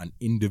Endgame, an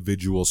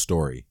individual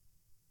story.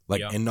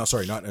 Like, Yeah. and no,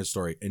 sorry, not a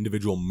story,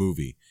 individual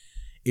movie.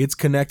 It's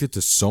connected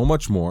to so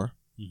much more.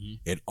 Mhm.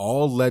 It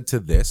all led to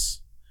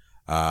this.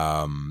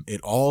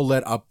 It all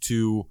led up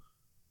to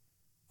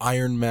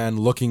Iron Man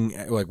looking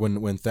at, like when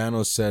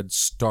Thanos said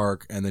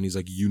Stark, and then he's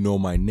like, "You know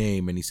my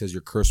name," and he says,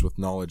 "You're cursed with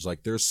knowledge."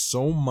 Like, there's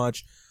so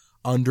much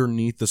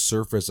underneath the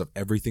surface of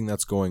everything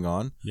that's going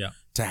on. Yeah.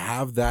 To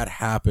have that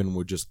happen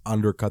would just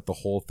undercut the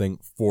whole thing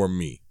for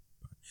me.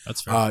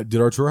 That's fair. Did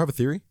Arturo have a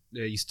theory?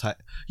 Yeah,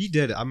 he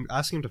did. I'm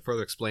asking him to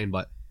further explain,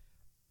 but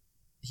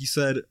he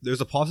said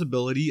there's a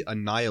possibility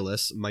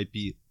Annihilus might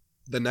be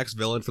the next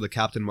villain for the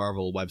Captain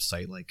Marvel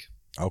website, like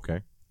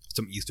Okay.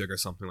 some Easter egg or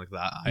something like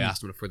that. I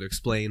asked him to further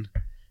explain.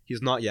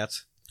 He's not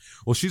yet.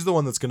 Well, she's the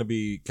one that's going to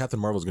be, Captain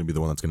Marvel's going to be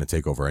the one that's going to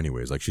take over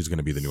anyways. Like, she's going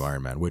to be the new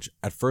Iron Man, which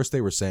at first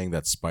they were saying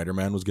that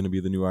Spider-Man was going to be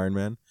the new Iron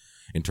Man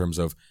in terms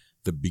of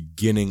the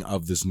beginning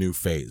of this new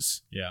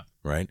phase, Yeah.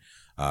 right?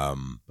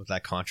 But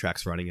that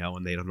contract's running out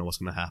and they don't know what's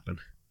going to happen.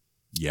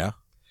 Yeah.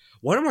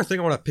 One more thing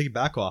I want to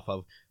piggyback off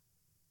of.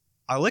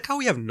 I like how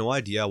we have no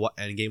idea what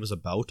Endgame is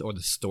about or the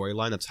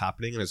storyline that's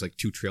happening, and there's like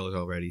 2 trailers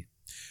already.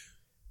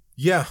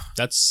 Yeah.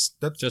 That's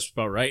just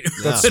about right.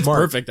 That's It's smart.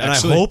 perfect, And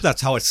actually. I hope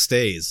that's how it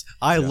stays.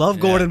 I love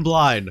going in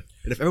blind.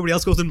 And if everybody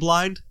else goes in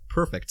blind,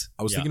 perfect.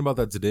 I was thinking about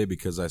that today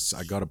because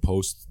I got a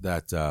post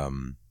that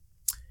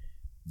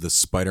the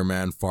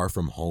Spider-Man Far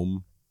From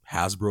Home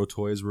Hasbro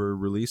toys were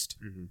released.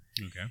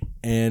 Okay.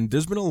 And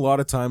there's been a lot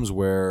of times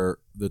where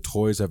the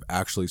toys have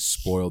actually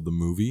spoiled the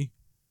movie.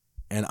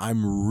 And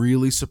I'm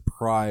really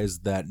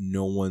surprised that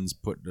no one's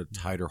put a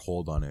tighter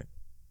hold on it.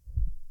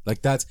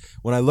 Like, that's,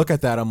 when I look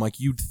at that, I'm like,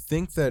 you'd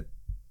think that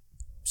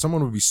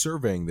someone would be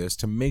surveying this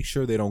to make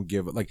sure they don't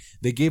give it. Like,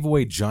 they gave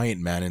away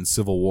Giant Man in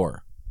Civil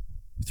War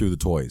through the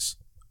toys,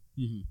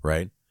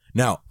 right?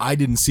 Now, I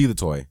didn't see the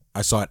toy.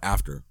 I saw it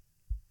after.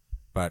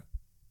 But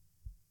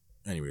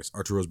anyways,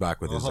 Arturo's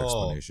back with his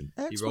explanation.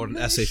 He wrote an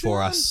essay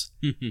for us.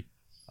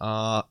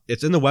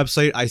 It's in the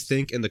website, I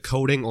think, in the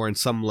coding or in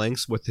some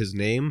links with his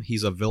name.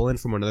 He's a villain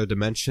from another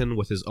dimension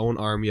with his own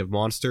army of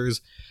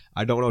monsters.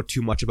 I don't know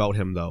too much about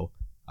him, though.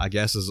 I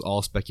guess this is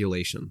all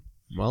speculation.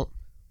 Well,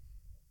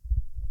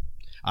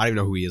 I don't even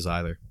know who he is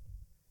either.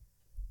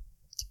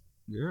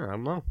 Yeah, I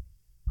don't know.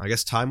 I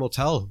guess time will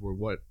tell. We're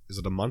what? Is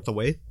it a month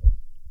away?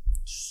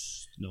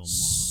 No more.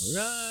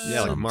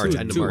 Yeah, like March,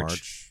 end of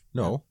March.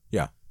 No,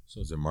 yeah. So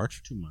is it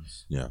March? 2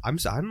 months. Yeah. I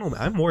don't know.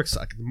 I'm more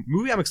excited. The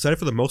movie I'm excited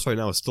for the most right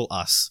now is still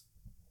Us.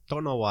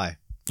 Don't know why.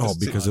 Oh,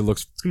 because it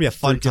looks It's gonna be a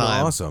fun freaking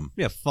time. awesome. It's gonna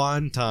be a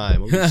fun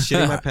time. I'm gonna be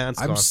shitting my pants.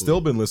 I've constantly.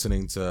 still been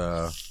listening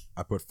to.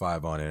 I put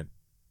 5 on it.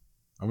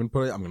 I'm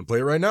gonna play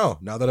it right now.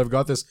 Now that I've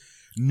got this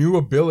new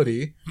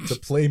ability to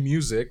play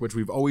music, which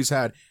we've always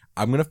had,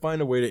 I'm gonna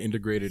find a way to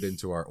integrate it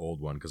into our old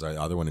one because our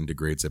other one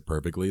integrates it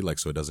perfectly, like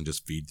so it doesn't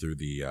just feed through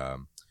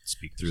the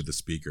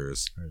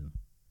speakers.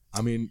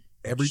 I mean,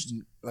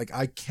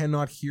 I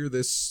cannot hear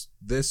this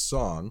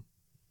song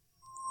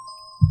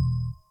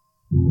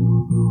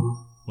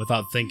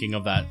Without thinking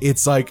of that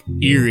It's like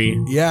eerie.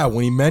 yeah.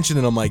 When he mentioned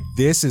it, I'm like,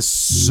 this is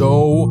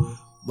so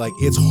like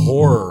it's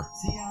horror.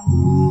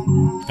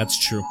 That's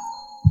true.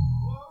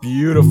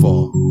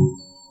 Beautiful.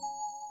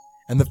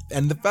 And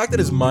the fact that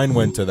his mind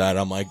went to that,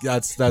 I'm like,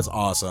 that's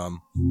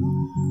awesome.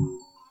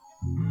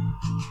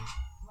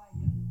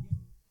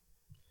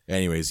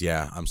 Anyways,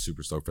 yeah, I'm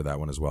super stoked for that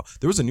one as well.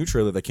 There was a new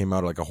trailer that came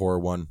out, like a horror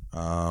one,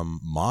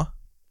 Ma,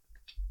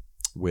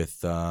 with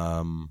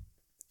oh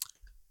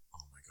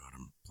my god,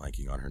 I'm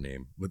blanking on her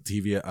name.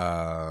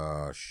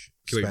 Lativia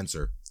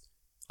Spencer.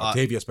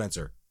 Octavia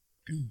Spencer.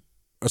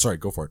 Oh, sorry,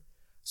 go for it.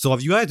 So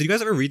did you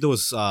guys ever read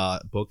those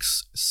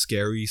books,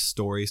 Scary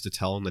Stories to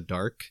Tell in the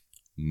Dark?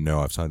 No,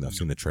 I've seen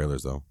the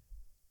trailers though.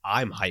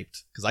 I'm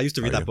hyped because I used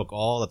to read that book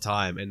all the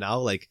time, and now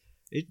like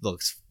it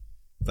looks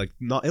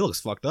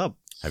fucked up.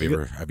 Have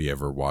you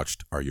ever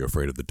watched Are You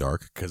Afraid of the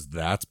Dark? Because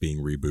that's being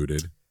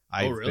rebooted.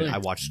 Really? I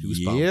watched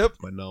Goosebumps, Yep.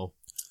 but no.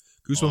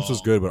 Goosebumps was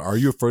good, but Are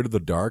You Afraid of the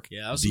Dark?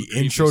 Yeah, that was the some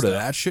creepy intro to stuff.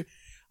 that shit.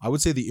 I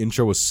would say the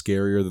intro was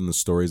scarier than the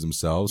stories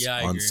themselves Yeah,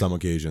 I on agree. some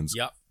occasions.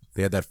 Yep.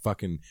 They had that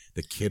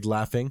the kid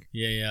laughing,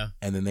 Yeah.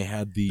 and then they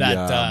had the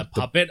That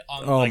puppet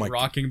on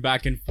rocking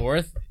back and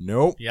forth.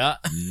 Nope. Yeah.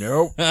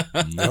 Nope.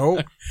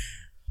 Nope.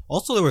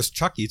 Also, there was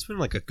Chucky. It's been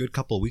like a good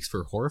couple of weeks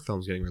for horror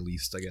films getting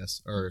released, I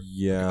guess, or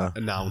Yeah.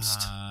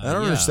 announced. I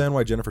don't understand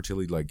why Jennifer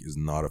Tilly is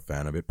not a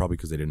fan of it. Probably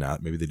because they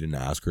didn't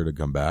ask her to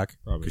come back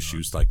because she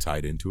was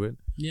tied into it.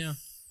 Yeah.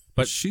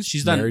 But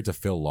she's done. married to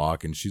Phil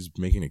Locke and she's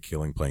making a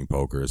killing playing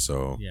poker.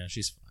 So Yeah,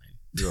 she's fine.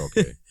 you're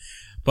okay.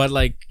 But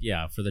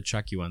for the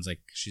Chucky ones,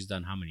 she's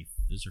done how many?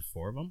 Is there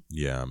 4 of them?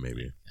 Yeah,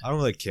 maybe. I don't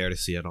really care to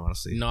see it,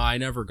 honestly. No, I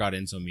never got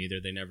into them either.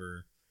 They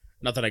never.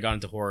 Not that I got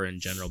into horror in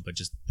general, but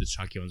just the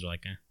Chucky ones are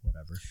like,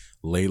 whatever.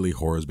 Lately,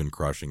 horror's been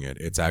crushing it.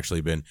 It's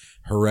actually been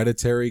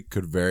Hereditary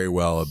could very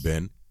well have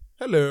been.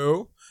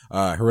 Hello.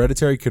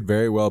 Hereditary could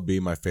very well be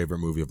my favorite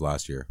movie of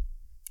last year.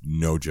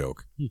 No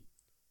joke.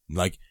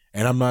 Like,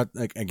 and I'm not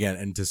like again,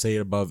 and to say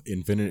it above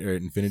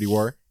Infinity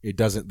War, it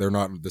doesn't. They're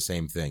not the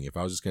same thing. If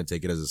I was just gonna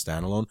take it as a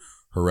standalone,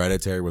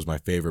 Hereditary was my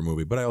favorite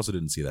movie, but I also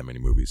didn't see that many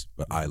movies.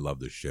 But I love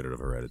the shit out of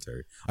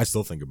Hereditary. I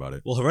still think about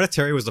it. Well,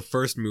 Hereditary was the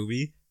first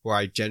movie where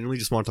I genuinely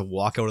just wanted to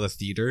walk out of the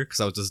theater because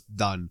I was just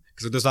done.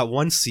 Because there's that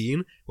one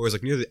scene where it's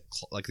like near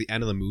the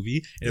end of the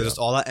movie, and it was just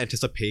all that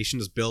anticipation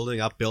just building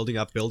up,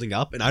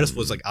 and I just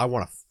was like, I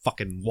want to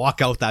fucking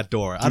walk out that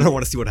door. I don't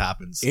want to see what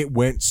happens. It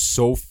went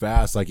so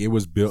fast, like it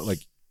was built like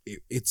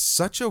it's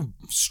such a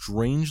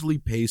strangely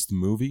paced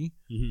movie.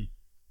 Mm-hmm.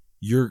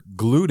 You're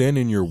glued in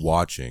and you're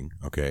watching,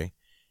 okay,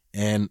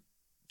 and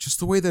just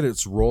the way that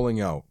it's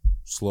rolling out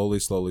slowly,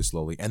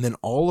 and then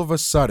all of a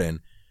sudden.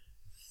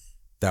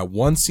 That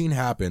one scene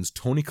happens,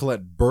 Toni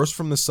Collette bursts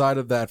from the side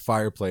of that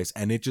fireplace,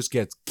 and it just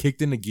gets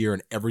kicked into gear,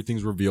 and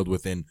everything's revealed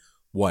within,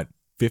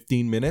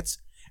 15 minutes?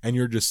 And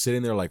you're just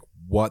sitting there like,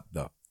 what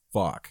the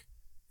fuck?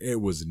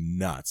 It was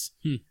nuts.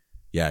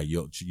 Yeah,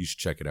 you should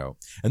check it out.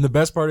 And the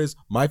best part is,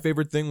 my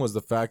favorite thing was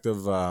the fact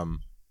of,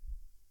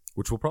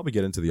 which we'll probably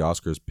get into the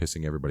Oscars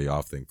pissing everybody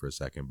off thing for a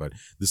second, but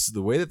this is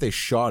the way that they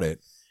shot it,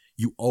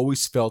 you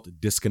always felt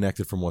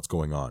disconnected from what's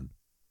going on.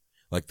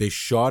 Like, they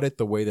shot it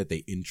the way that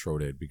they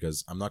introed it,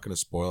 because I'm not going to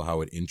spoil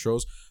how it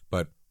intros,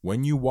 but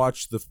when you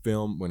watch the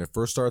film, when it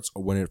first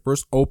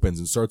opens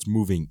and starts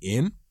moving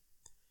in,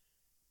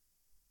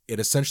 it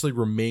essentially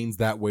remains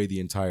that way the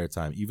entire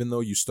time. Even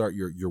though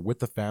you're with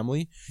the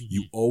family,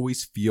 you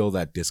always feel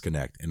that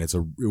disconnect, and it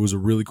was a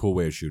really cool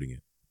way of shooting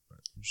it.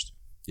 Interesting.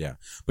 Yeah.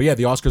 But yeah,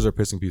 the Oscars are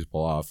pissing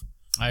people off.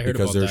 I heard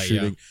because about they're that,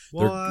 shooting.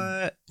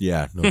 What?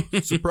 Yeah, no.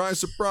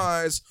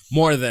 surprise.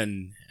 More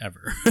than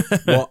ever.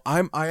 Well, I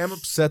am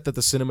upset that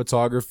the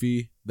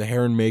cinematography, the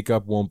hair and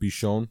makeup won't be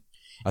shown.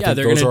 I think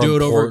they're those gonna are do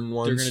it over. important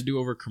ones. They're gonna do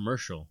over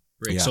commercial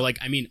break. Yeah. So like,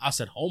 I mean,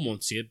 us at home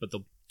won't see it, but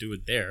they'll do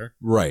it there.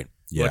 Right.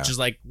 Yeah. Which is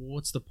like,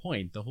 what's the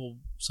point?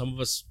 Some of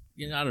us,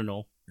 I don't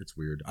know. It's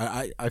weird.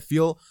 I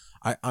feel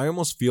I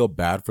almost feel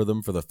bad for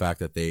them for the fact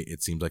that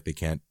it seems like they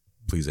can't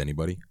please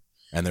anybody,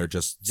 and they're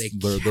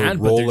rolling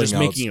but they're just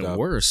making stuff. It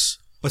worse.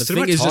 But the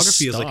thing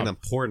cinematography is like stop. an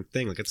important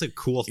thing. Like, it's a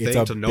cool It's thing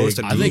a to notice.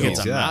 big And I think details.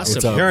 it's a Yeah. massive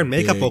It's a hair and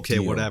makeup, big okay,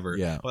 deal. whatever.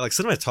 Yeah. But like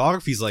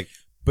cinematography is like,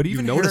 But you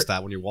even notice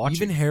that when you're watching.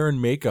 even hair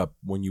and makeup,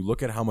 when you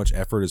look at how much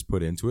effort is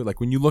put into it, like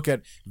when you look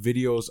at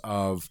videos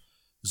of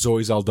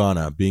Zoe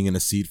Saldana being in a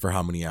seat for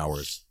how many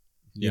hours,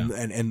 Yeah.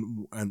 and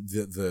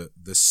the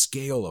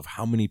scale of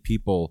how many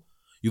people.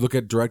 You look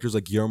at directors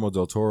like Guillermo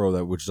del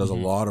Toro, which does a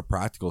lot of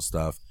practical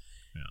stuff.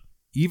 Yeah.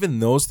 Even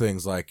those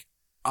things, like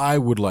I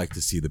would like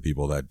to see the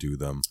people that do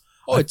them.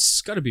 Oh,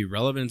 it's got to be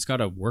relevant. It's got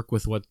to work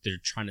with what they're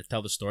trying to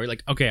tell the story.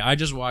 Like, okay, I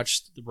just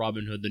watched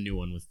Robin Hood, the new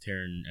one with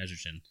Taron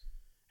Egerton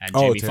and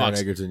Jamie Taron Foxx.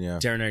 Egerton, yeah.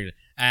 Taron Egerton.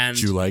 And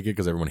Did you like it?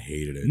 Because everyone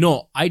hated it.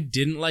 no, I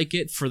didn't like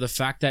it for the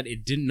fact that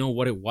it didn't know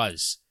what it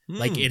was.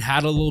 Like, it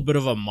had a little bit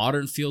of a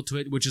modern feel to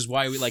it, which is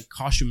why we like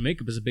costume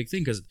makeup is a big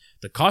thing, because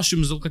the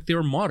costumes look like they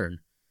were modern.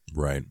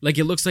 Right. Like,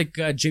 it looks like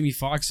Jamie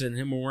Foxx and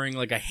him were wearing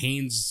like a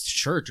Hanes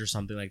shirt or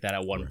something like that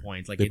at one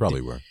point. Like, They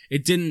probably were.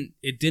 It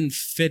didn't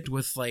fit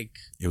with like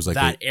It was like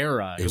that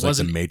era. It was like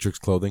wasn't the Matrix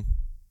clothing.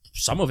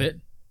 some of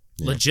it.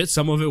 Yeah. Legit,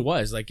 some of it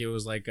was like, it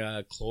was like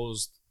a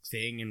closed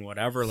thing and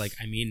whatever. Like,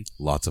 I mean,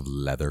 Lots of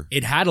leather.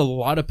 it had a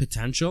lot of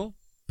potential,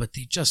 but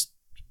they just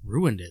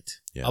ruined it.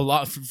 Yeah. A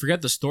lot.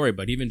 Forget the story,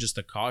 but even just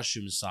the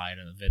costume side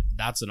of it,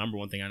 that's the number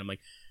one thing. And I'm like,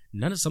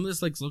 some of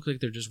this like looks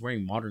like they're just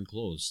wearing modern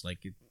clothes.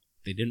 Like,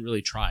 they didn't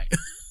really try.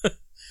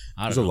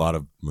 There's a lot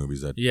of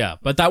movies that. Yeah,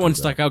 but that one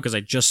stuck out because I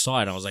just saw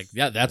it. And I was like,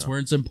 yeah, that's where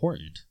it's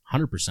important.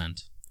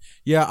 100%.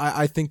 Yeah,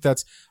 I think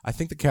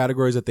the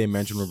categories that they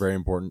mentioned were very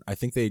important. I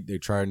think they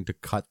tried to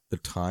cut the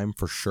time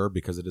for sure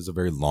because it is a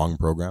very long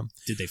program.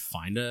 Did they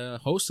find a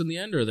host in the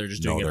end, or they're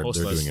just doing it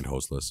hostless? They're doing it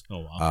hostless.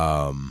 Oh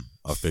wow.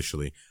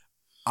 Officially,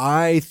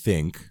 I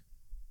think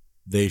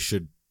they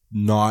should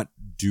not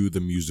do the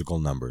musical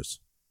numbers.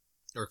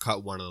 or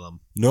cut one of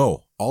them.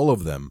 No, all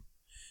of them.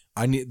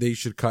 They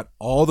should cut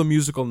all the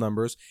musical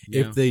numbers.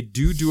 Yeah. If they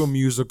do a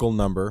musical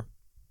number,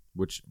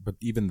 but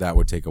even that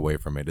would take away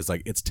from it.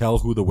 It's tell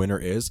who the winner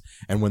is,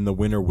 and when the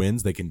winner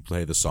wins, they can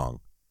play the song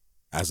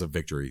as a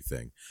victory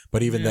thing.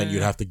 But even then,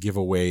 you'd have to give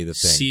away the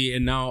thing. See,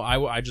 and now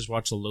I just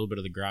watched a little bit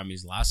of the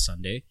Grammys last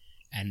Sunday,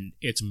 and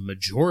it's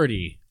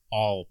majority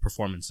all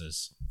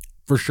performances.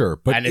 For sure,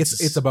 but And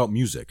it's about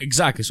music.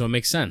 Exactly, so it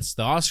makes sense.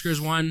 The Oscars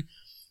one,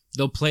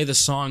 they'll play the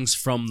songs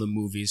from the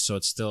movies, so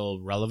it's still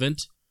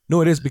relevant. No,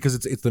 it is because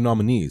it's the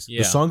nominees.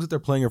 Yeah. The songs that they're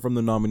playing are from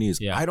the nominees.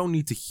 Yeah. I don't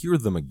need to hear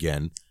them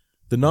again.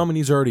 The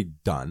nominees are already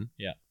done.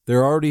 Yeah. They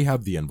already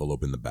have the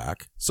envelope in the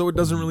back, so it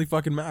doesn't really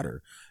fucking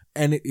matter.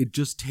 And it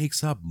just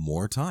takes up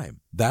more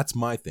time. That's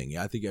my thing.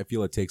 I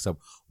feel it takes up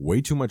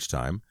way too much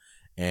time,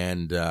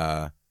 and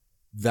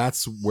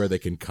that's where they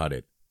can cut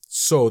it.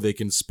 So they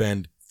can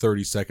spend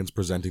 30 seconds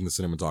presenting the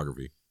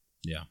cinematography.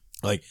 Yeah.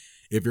 Like,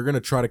 if you're going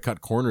to try to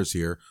cut corners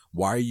here,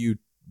 why are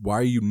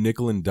you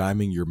nickel and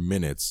diming your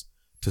minutes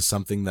to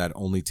something that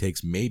only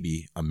takes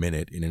maybe a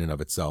minute in and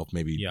of itself,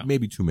 maybe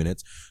 2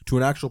 minutes, to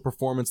an actual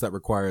performance that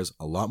requires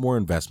a lot more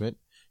investment?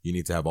 You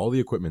need to have all the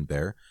equipment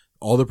there.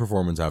 All the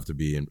performers have to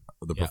be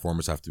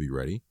performers have to be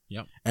ready.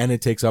 Yep. And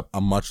it takes up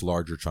a much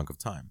larger chunk of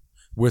time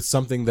with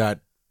something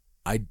that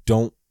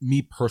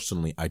me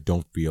personally, I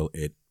don't feel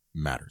it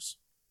matters.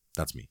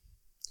 That's me.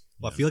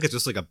 Well, I feel like it's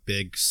just like a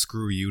big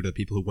screw you to the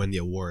people who win the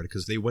award,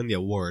 because they win the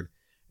award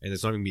and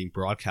it's not even being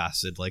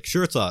broadcasted. Like,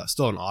 sure, it's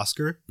still an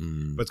Oscar,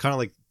 but it's kind of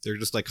like they're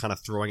just like kind of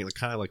throwing it, like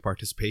kind of like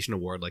participation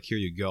award, like here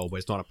you go, but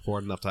it's not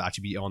important enough to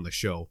actually be on the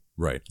show.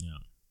 Right. Yeah.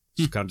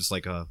 It's kind of just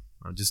like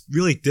just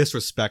really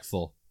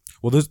disrespectful.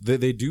 Well,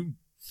 they do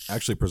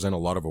actually present a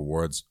lot of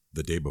awards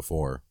the day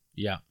before.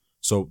 Yeah.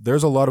 So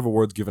there's a lot of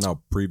awards given out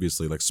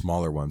previously, like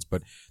smaller ones,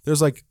 but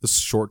there's like the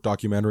short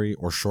documentary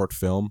or short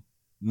film.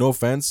 No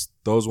offense,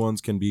 those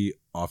ones can be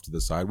off to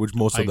the side, which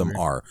most of them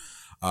are.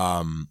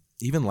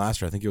 Even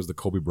last year, I think it was the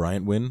Kobe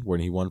Bryant win when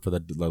he won for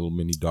that little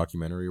mini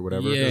documentary or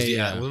whatever.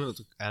 Yeah, Wasn't it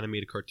the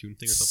animated cartoon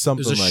thing or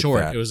something? It was a like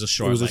short. that. It was a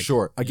short. It was a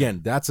short. Again,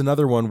 that's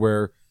another one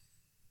where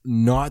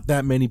not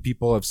that many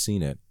people have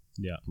seen it.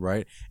 Yeah.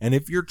 Right? And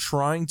if you're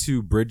trying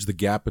to bridge the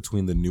gap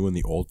between the new and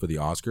the old for the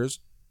Oscars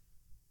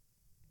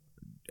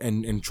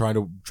and try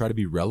to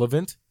be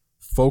relevant,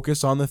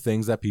 focus on the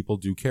things that people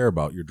do care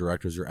about. Your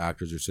directors, your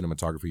actors, your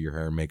cinematography, your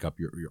hair and makeup,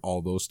 your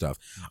all those stuff.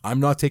 I'm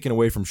not taking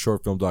away from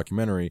short film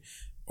documentary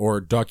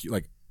or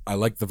I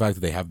like the fact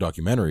that they have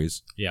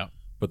documentaries. Yeah.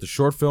 But the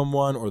short film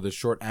one or the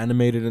short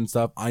animated and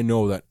stuff, I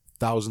know that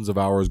thousands of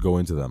hours go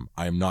into them.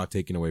 I am not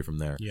taking away from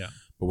there. Yeah.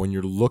 But when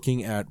you're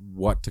looking at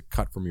what to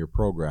cut from your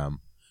program,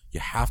 you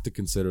have to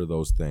consider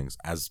those things,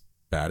 as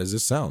bad as it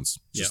sounds.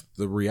 Just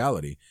the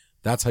reality.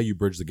 That's how you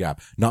bridge the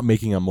gap. Not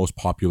making a most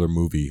popular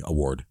movie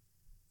award,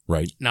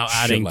 right? Now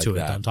Shit adding like to it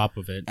that. on top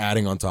of it.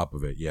 Adding on top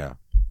of it, yeah.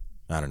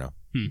 I don't know.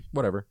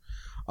 Whatever.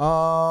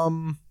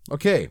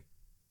 Okay.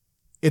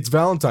 It's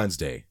Valentine's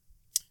Day.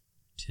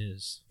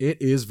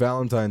 It is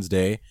Valentine's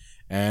Day.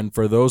 And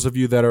for those of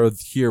you that are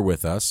here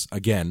with us,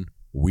 again,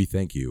 we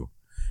thank you.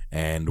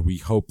 And we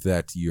hope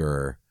that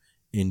you're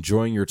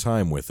enjoying your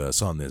time with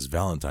us on this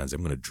Valentine's.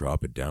 I'm going to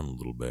drop it down a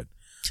little bit.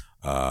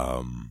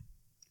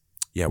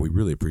 Yeah, we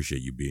really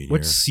appreciate you being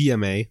What's here.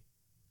 CMA?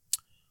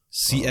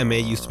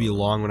 CMA used to be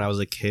long when I was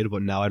a kid,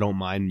 but now I don't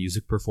mind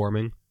music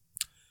performing.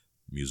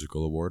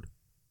 Musical Award?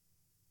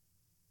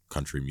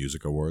 Country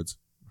Music Awards?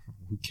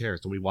 Who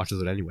cares? Nobody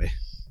watches it anyway.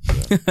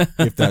 Yeah.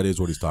 If that is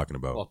what he's talking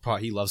about. Well,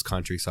 probably he loves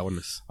country, so I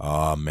wouldn't.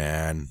 Oh,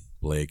 man.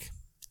 Blake.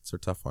 It's a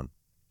tough one.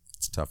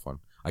 It's a tough one.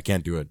 I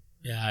can't do it.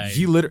 Yeah.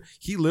 He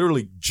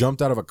literally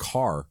jumped out of a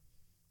car.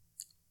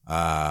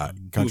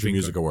 Country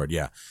Music Award,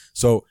 yeah.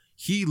 So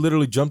he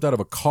literally jumped out of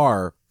a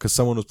car because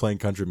someone was playing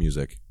country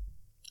music.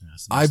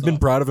 I've been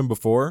proud of him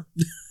before.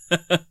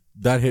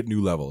 That hit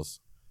new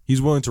levels.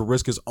 He's willing to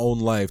risk his own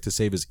life to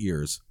save his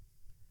ears.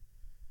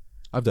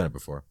 I've done it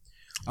before.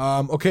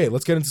 Okay,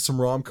 let's get into some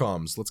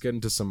rom-coms. Let's get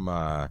into some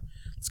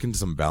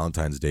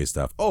Valentine's Day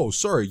stuff. Oh,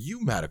 sorry,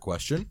 you had a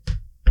question.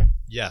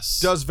 Yes.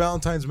 Does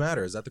Valentine's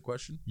matter? Is that the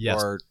question?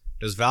 Yes. Or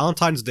does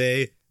Valentine's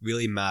Day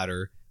really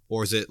matter,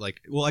 or is it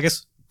like? Well, I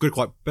guess good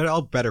question. But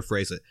I'll better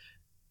phrase it.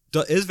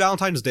 Is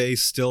Valentine's Day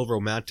still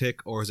romantic,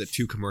 or is it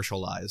too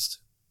commercialized?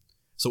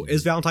 So,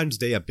 is Valentine's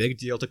Day a big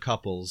deal to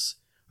couples,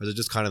 or is it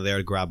just kind of there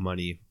to grab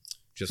money?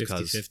 Just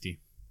 50-50,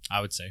 I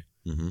would say.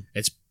 Mm-hmm.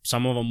 It's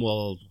some of them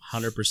will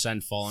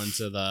 100% fall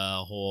into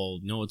the whole,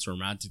 no, it's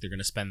romantic. They're going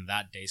to spend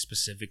that day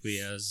specifically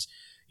as,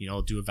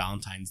 do a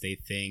Valentine's Day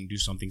thing, do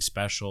something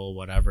special,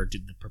 whatever.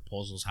 Did the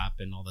proposals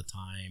happen all the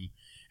time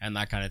and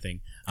that kind of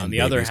thing. On and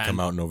the other hand, come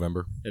out in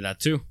November. That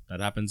too.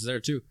 That happens there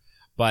too.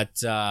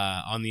 But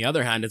on the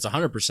other hand, it's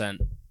 100%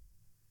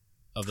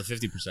 of the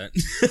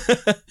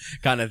 50%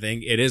 kind of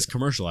thing. It is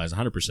commercialized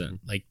 100%.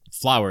 Like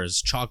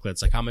flowers,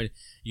 chocolates, like how many,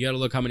 you got to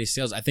look how many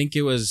sales. I think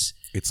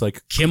it's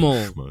like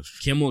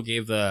Kimmel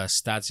gave the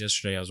stats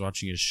yesterday. I was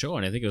watching his show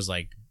and I think it was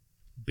like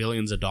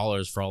billions of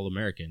dollars for all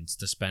Americans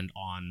to spend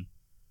on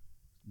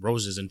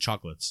roses and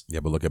chocolates.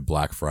 Yeah, but look at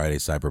Black Friday,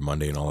 Cyber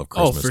Monday, and all of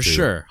Christmas. Oh, for too.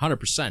 sure.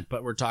 100%.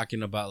 But we're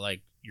talking about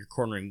like you're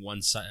cornering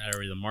one side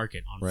area of the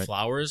market on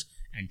flowers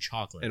and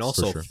chocolates. And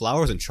also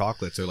flowers and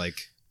chocolates are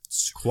like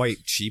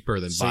quite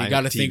cheaper than so buying you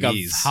got to think of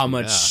how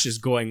much is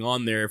going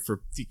on there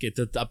to get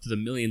up to the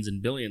millions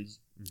and billions.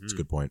 That's a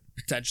good point.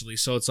 Potentially.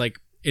 So it's like,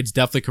 it's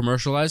definitely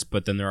commercialized,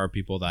 but then there are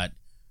people that,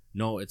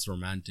 no, it's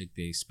romantic.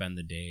 They spend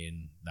the day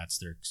and that's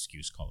their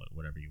excuse. Call it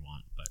whatever you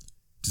want. But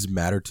does it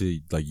matter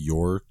to like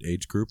your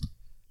age group?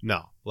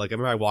 No. Like I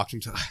remember I walked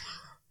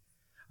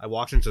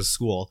into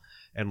school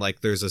and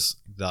like there's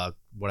the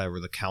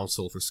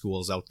council for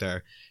schools out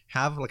there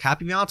have like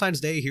Happy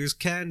Valentine's Day. Here's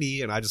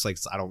candy. And I just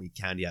I don't eat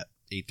candy at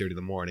 8:30 in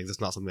the morning. That's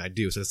not something I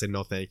do. So I said,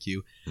 no, thank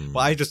you. But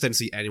I just didn't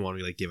see anyone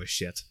really give a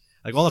shit.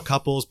 Like all the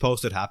couples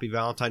posted Happy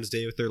Valentine's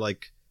Day with their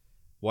like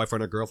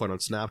boyfriend or girlfriend on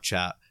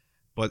Snapchat.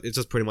 But it's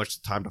just pretty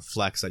much time to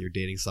flex that you're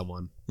dating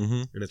someone.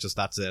 Mm-hmm. And it's just,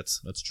 that's it.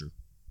 That's true.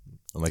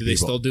 And, like, Do they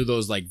people- still do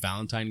those like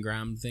Valentine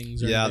gram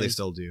things? Or Yeah, they anything?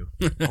 still do.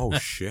 Oh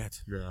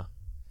shit! Yeah.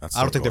 That's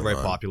I don't still think they're very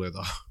going on. popular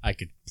though. I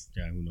could.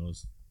 Yeah, who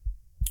knows?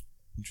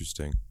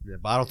 Interesting. Yeah,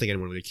 but I don't think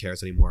anyone really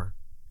cares anymore.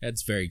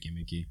 It's very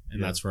gimmicky, and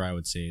Yeah. that's where I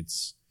would say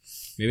it's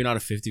maybe not a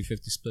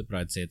 50-50 split, but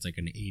I'd say it's like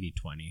an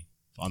 80-20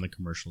 on the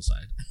commercial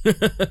side.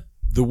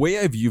 The way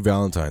I view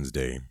Valentine's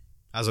Day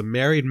As a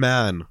married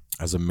man,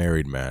 as a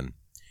married man,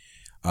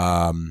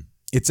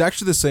 it's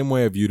actually the same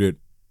way I viewed it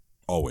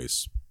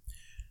always.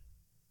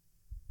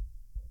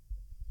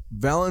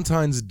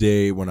 Valentine's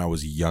Day when I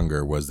was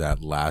younger was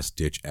that last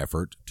ditch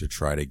effort to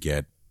try to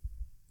get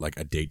like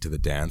a date to the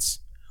dance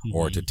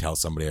or to tell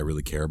somebody I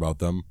really care about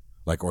them,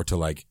 like, or to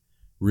like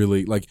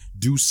really like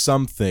do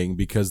something,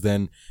 because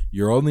then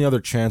your only other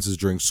chances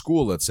during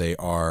school, let's say,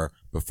 are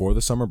before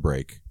the summer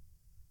break.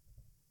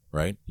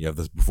 Right? You have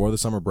this before the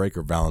summer break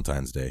or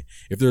Valentine's Day.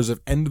 If there's an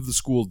end of the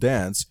school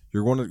dance,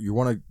 you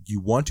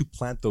want to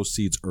plant those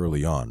seeds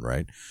early on,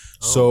 right?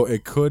 So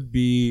it could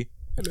be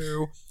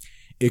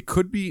It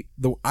could be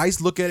I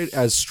look at it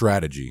as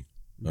strategy.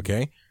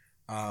 Okay?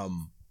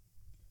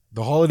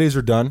 The holidays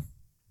are done.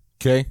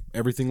 Okay?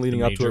 Everything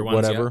leading up to major it, ones,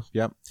 whatever.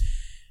 Yep.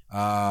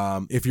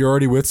 If you're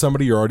already with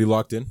somebody, you're already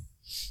locked in.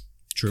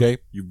 True. Okay?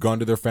 You've gone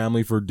to their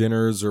family for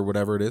dinners or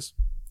whatever it is.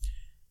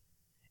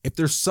 If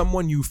there's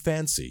someone you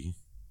fancy,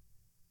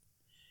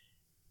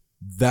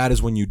 that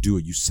is when you do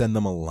it. You send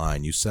them a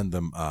line. You send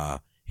them,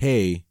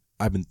 hey,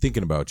 I've been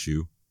thinking about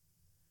you,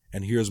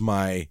 and here's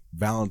my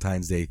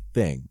Valentine's Day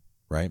thing,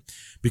 right?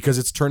 Because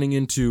it's turning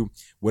into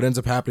what ends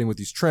up happening with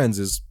these trends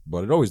is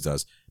what it always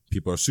does.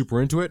 People are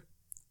super into it.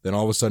 Then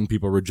all of a sudden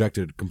people reject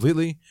it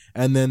completely.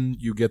 And then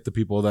you get the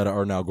people that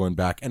are now going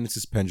back, and it's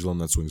this pendulum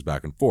that swings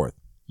back and forth.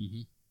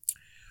 Mm-hmm.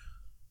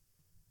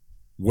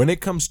 When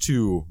it comes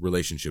to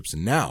relationships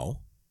now,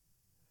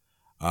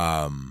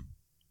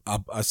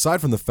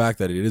 aside from the fact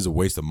that it is a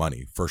waste of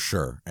money, for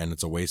sure, and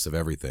it's a waste of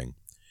everything,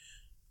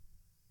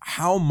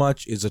 how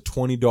much is a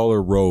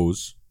 $20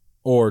 rose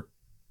or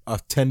a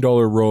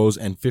 $10 rose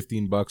and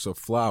 $15 of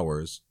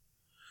flowers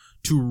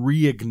to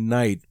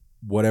reignite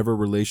whatever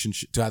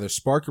relationship, to either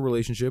spark a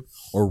relationship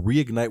or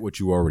reignite what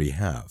you already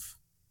have?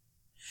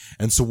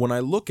 And so when I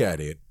look at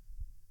it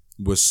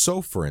with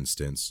Soph, for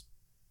instance,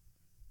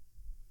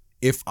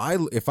 if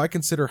I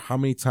consider how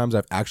many times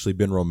I've actually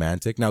been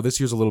romantic, now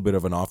this year's a little bit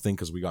of an off thing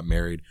because we got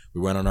married,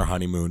 we went on our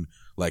honeymoon,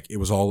 like it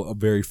was all a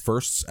very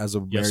firsts as a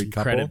married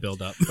couple. Credit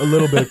build up A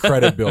little bit of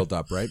credit build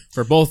up, right?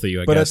 for both of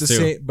you, I But guess.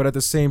 at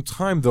the same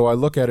time, though, I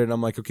look at it and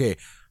I'm like, okay,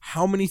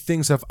 how many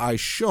things have I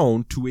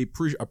shown to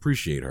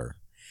appreciate her?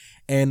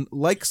 And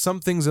like some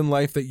things in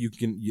life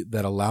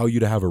that allow you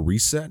to have a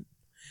reset,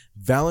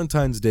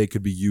 Valentine's Day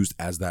could be used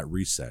as that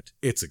reset.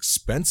 It's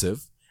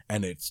expensive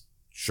and it's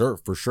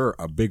for sure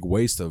a big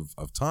waste of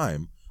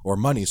time or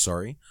money,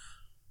 sorry.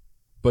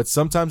 But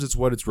sometimes it's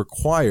what it's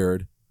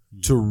required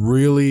to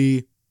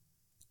really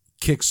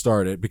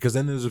kickstart it, because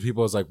then there's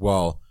people that's like,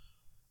 well,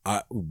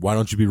 why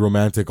don't you be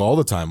romantic all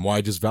the time?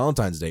 Why just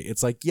Valentine's Day?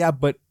 It's like, yeah,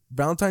 but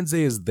Valentine's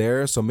Day is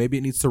there, so maybe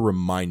it needs to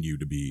remind you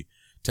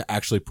to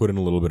actually put in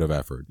a little bit of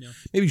effort. Yeah.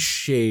 Maybe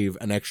shave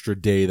an extra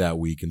day that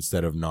week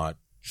instead of not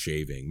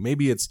shaving.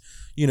 Maybe it's,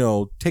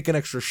 take an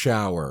extra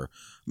shower.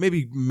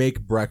 Maybe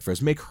make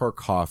breakfast, make her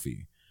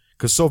coffee.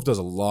 Because Soph does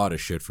a lot of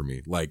shit for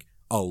me, like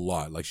a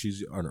lot. Like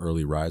she's an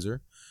early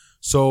riser.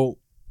 So,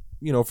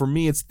 for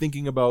me, it's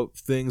thinking about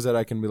things that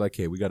I can be like,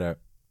 hey, we gotta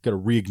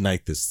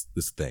reignite this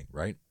thing,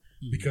 right?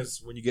 Mm-hmm.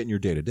 Because when you get in your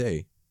day to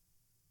day,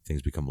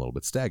 things become a little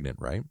bit stagnant,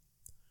 right?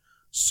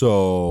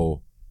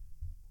 So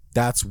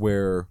that's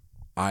where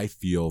I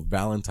feel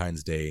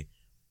Valentine's Day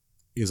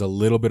is a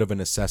little bit of a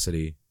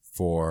necessity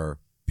for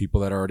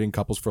people that are already in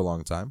couples for a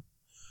long time,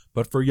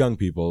 but for young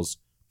people,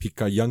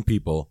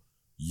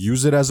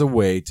 use it as a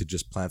way to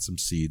just plant some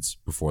seeds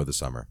before the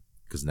summer.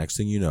 Because next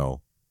thing you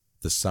know,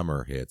 the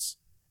summer hits,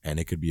 and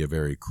it could be a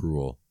very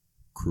cruel,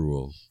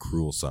 cruel,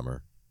 cruel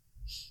summer.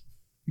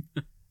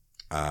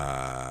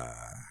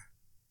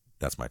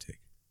 That's my take.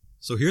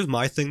 So here's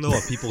my thing, though,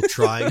 of people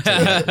trying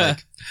to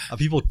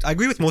I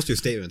agree with most of your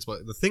statements,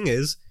 but the thing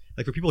is,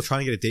 like, for people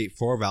trying to get a date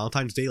for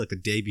Valentine's Day, like the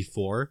day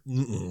before,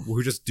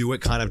 who just do it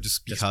kind of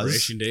just because.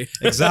 Desperation Day.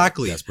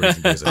 Exactly.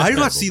 Desperation Day is a I do not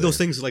terrible see day. those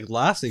things like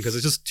lasting, because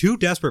it's just two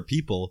desperate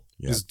people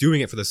just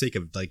doing it for the sake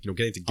of, like,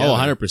 getting together. Oh,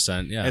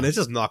 100%. Yeah. And it's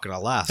just not going to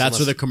last. That's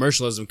where the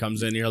commercialism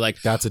comes in. You're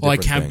like, That's a I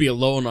different can't thing. be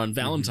alone on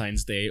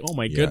Valentine's Day. Oh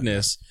my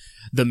goodness.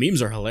 The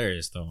memes are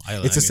hilarious, though.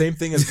 It's the same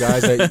thing as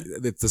guys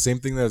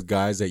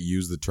that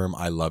use the term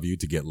 "I love you"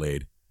 to get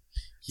laid.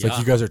 It's like,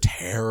 you guys are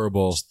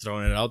terrible. Just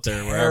throwing it out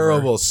there.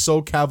 Terrible. Wherever.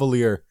 So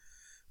cavalier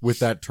with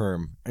that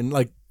term. And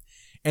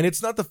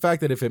it's not the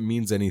fact that if it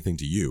means anything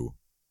to you,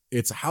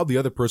 it's how the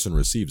other person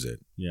receives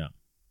it. Yeah.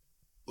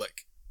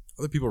 Like,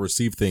 other people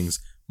receive things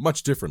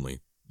much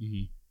differently.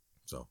 Mm-hmm.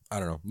 So, I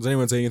don't know. Does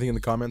anyone say anything in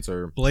the comments?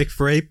 Or Blake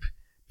Frape,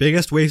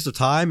 biggest waste of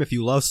time. If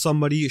you love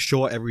somebody,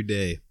 show it every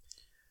day.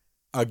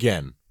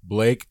 Again,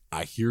 Blake,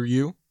 I hear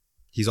you.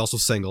 He's also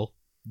single.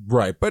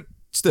 Right, but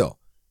still.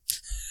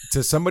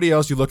 to somebody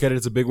else, you look at it,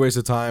 it's a big waste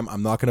of time.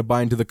 I'm not going to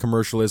buy into the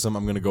commercialism.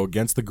 I'm going to go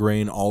against the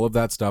grain, all of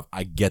that stuff.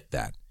 I get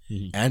that.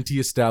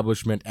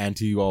 Anti-establishment,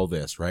 anti all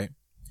this, right?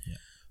 Yeah.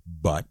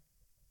 But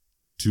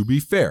to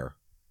be fair,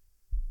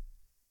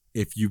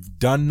 if you've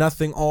done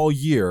nothing all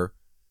year,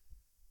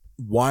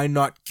 why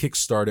not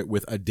kickstart it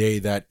with a day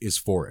that is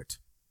for it?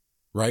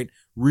 Right?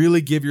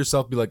 Really give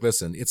yourself, be like,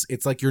 listen,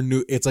 it's like a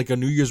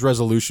New Year's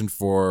resolution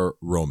for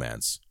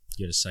romance.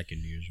 Get a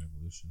second New Year's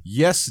resolution.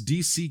 Yes,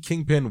 DC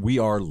Kingpin, we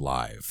are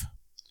live.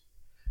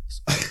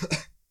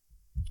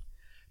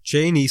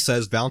 Cheney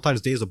says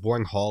Valentine's Day is a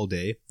boring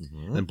holiday.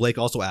 And Blake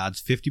also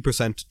adds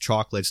 50%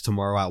 chocolates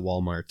tomorrow at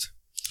Walmart.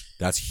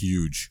 That's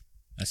huge.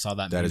 I saw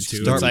that That meme is too.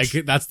 huge. It's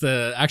like that's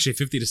the actually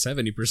 50 to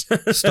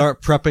 70%.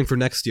 Start prepping for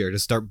next year.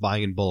 Just start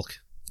buying in bulk.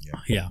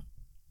 Yeah.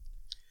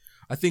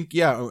 I think,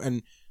 yeah,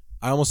 and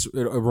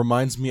it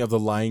reminds me of The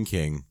Lion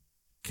King.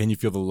 Can you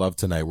feel the love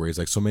tonight? Where he's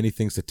like, so many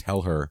things to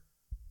tell her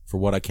for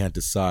what I can't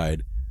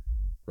decide,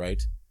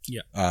 right?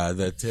 Yeah.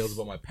 The tales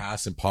about my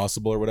past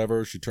impossible or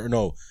whatever. She turned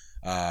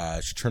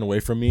away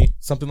from me,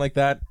 something like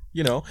that,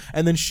 you know.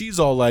 And then she's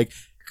all like,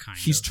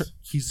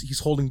 he's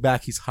holding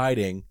back, he's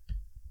hiding.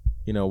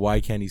 You know, why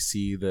can't he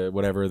see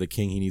the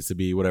king he needs to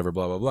be, whatever,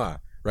 blah blah blah,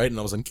 right? And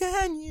I was like,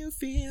 can you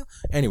feel?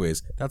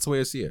 Anyways, that's the way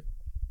I see it.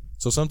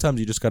 So sometimes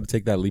you just got to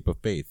take that leap of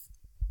faith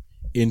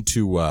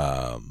into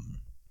a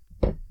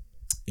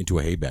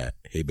hay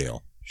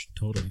bale.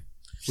 Totally.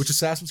 Which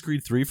Assassin's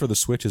Creed 3 for the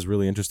Switch is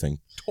really interesting.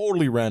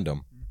 Totally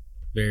random.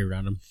 Very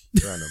random.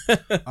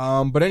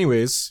 But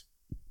anyways,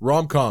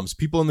 rom-coms.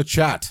 People in the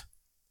chat,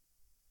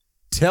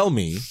 tell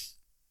me,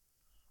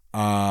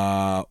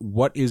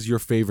 what is your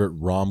favorite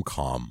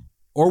rom-com?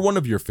 Or one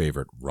of your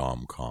favorite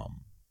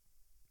rom-com?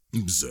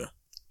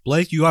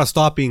 Blake, you gotta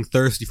stop being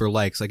thirsty for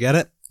likes. I get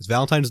it. It's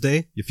Valentine's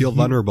Day. You feel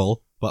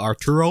vulnerable. But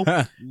Arturo,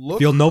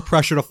 feel no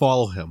pressure to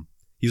follow him.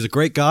 He's a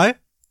great guy.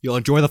 You'll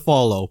enjoy the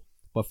follow,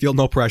 but feel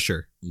no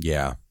pressure.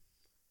 Yeah.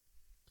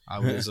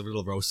 It was a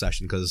little roast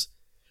session because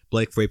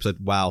Blake Frape said,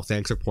 wow,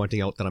 thanks for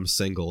pointing out that I'm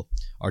single.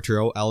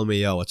 Arturo,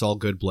 LMAO, it's all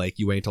good, Blake.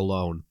 You ain't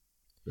alone.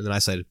 And then I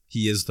said,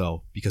 he is,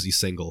 though, because he's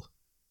single.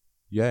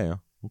 Yeah.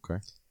 Okay.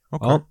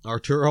 Well,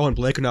 Arturo and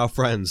Blake are now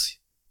friends.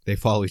 They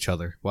follow each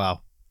other.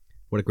 Wow.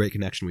 What a great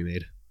connection we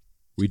made.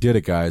 We did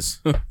it, guys.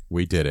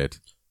 We did it.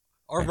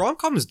 Are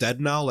rom-coms dead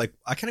now? Like,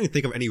 I can't even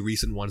think of any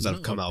recent ones that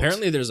have come out.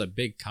 Apparently, there's a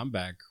big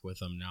comeback with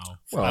them now.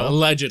 Well,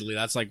 allegedly,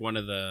 that's like one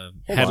of the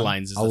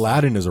headlines.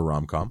 Aladdin is a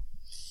rom-com.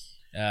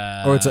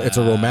 Or it's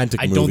a romantic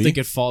movie. I don't think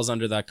it falls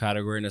under that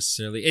category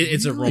necessarily.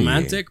 It's a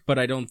romantic, but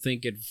I don't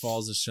think it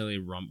falls necessarily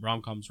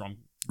rom-coms,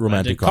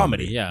 romantic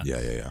comedy. Yeah.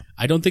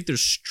 I don't think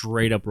there's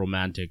straight up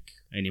romantic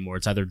anymore.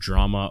 It's either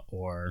drama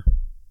or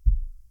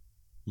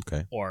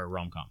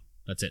rom-com.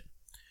 That's it.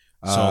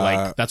 So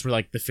like that's where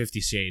like the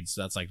 50 Shades,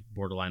 that's like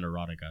borderline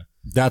erotica.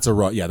 That's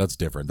that's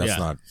different. That's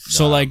not.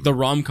 So like the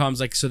rom-coms,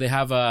 like so they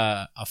have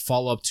a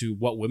follow-up to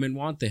What Women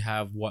Want. They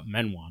have What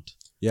Men Want.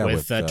 Yeah,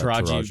 with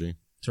Taraji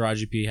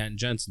P. Henson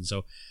Jensen.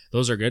 So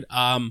those are good.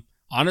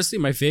 Honestly,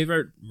 my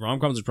favorite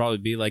rom-coms would probably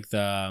be like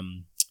the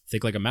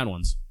Think Like a Man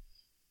ones.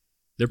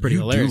 They're pretty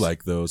hilarious. You do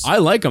like those? I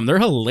like them. They're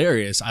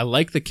hilarious. I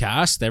like the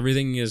cast.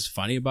 Everything is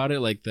funny about it.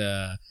 Like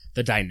the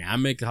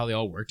dynamic, how they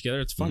all work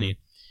together. It's funny.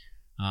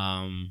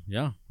 I don't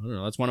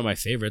know. That's one of my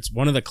favorites.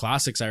 One of the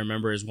classics I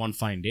remember is One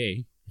Fine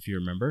Day. If you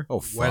remember,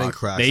 Wedding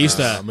Crashers. They used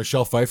to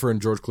Michelle Pfeiffer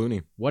and George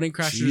Clooney. Wedding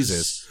Crashers.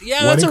 Jesus,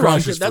 yeah, Wedding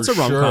that's a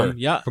rom-com. Sure.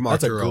 Yeah,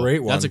 that's a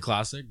great one. That's a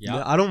classic.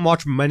 Yeah, I don't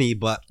watch many,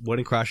 but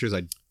Wedding Crashers,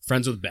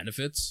 Friends with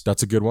Benefits.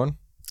 That's a good one.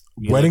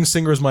 Wedding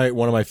Singer is one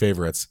of my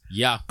favorites.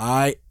 Yeah,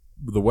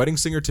 The Wedding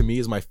Singer to me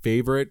is my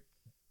favorite.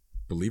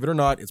 Believe it or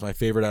not, it's my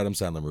favorite Adam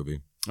Sandler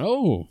movie.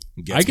 Oh,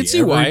 I could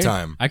see why.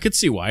 I could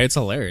see why. It's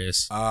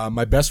hilarious.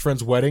 My Best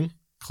Friend's Wedding,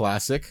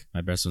 classic.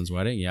 My Best Friend's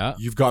Wedding, yeah.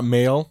 You've Got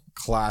Mail,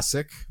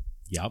 classic.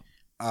 Yep.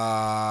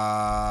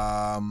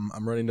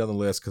 I'm running down the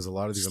list because a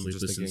lot of these I'm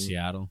just thinking. In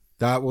Seattle.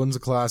 That one's a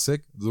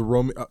classic.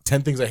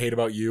 10 Things I Hate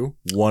About You,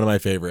 one of my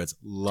favorites.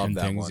 Love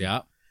that one.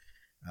 Yeah.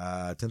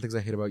 10 Things I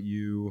Hate About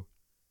You.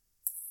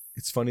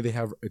 It's funny they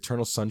have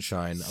Eternal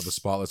Sunshine of the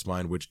Spotless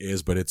Mind,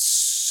 but it's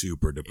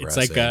super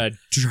depressing. It's like a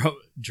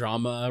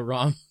drama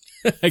rom.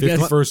 50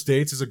 First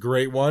Dates is a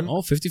great one.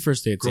 Oh, 50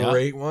 First Dates,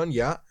 great one,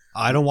 yeah.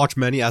 I don't watch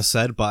many, as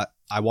said, but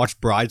I watched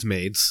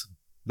Bridesmaids.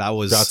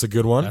 That's a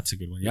good one. That's a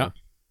good one, yeah.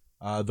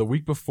 The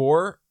Week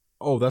Before.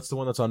 Oh, that's the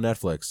one that's on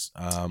Netflix.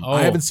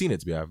 I haven't seen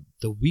it, to be honest.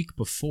 The Week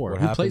Before. What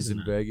Who happens plays in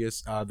that?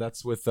 Vegas?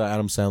 That's with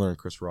Adam Sandler and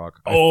Chris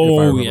Rock. If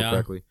I remember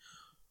correctly.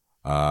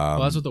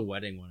 That's with the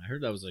wedding one. I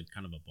heard that was like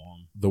kind of a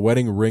bomb. The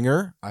Wedding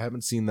Ringer. I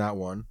haven't seen that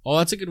one. Oh,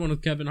 that's a good one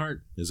with Kevin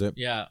Hart. Is it?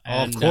 Yeah.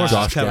 Of course,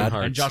 Kevin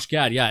Hart and Josh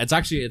Gad. Yeah, it's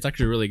actually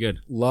really good.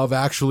 Love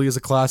Actually is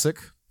a classic.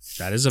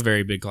 That is a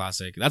very big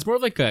classic. That's more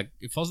of like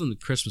it falls into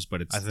Christmas,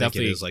 but it's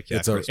definitely it is like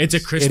it's a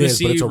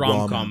Christmassy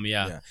rom-com.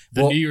 Yeah.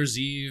 The New Year's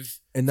Eve,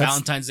 and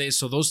Valentine's Day.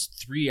 So those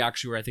three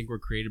actually I think were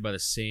created by the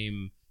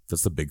same.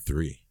 That's the big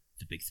three.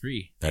 The big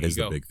three. That is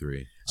the big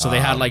three. So they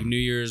had like New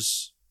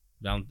Year's,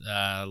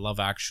 Love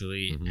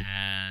Actually,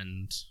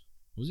 and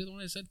what was the other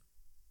one I said?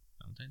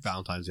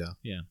 Valentines,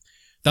 yeah.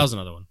 That was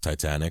another one.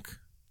 Titanic.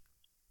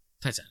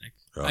 I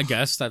Ugh.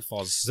 guess that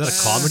falls. Is that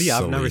a comedy?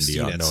 I've never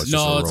seen it. No, it's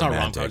not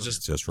romantic. rom-com. It's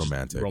just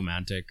romantic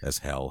Romantic. as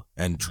hell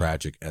and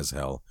tragic as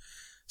hell.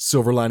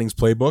 Silver Linings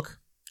Playbook,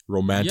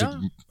 romantic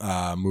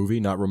movie,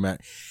 not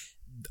romantic.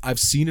 I've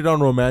seen it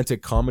on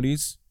romantic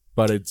comedies,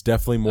 but it's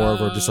definitely more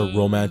of just a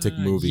romantic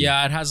movie.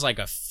 Yeah, it has like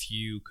a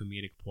few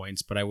comedic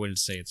points, but I wouldn't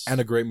say it's. And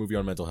a great movie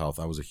on mental health.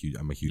 I'm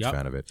a huge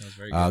fan of it. That was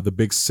very good. The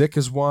Big Sick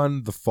is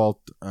one. The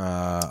Fault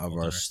of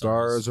Our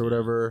Stars or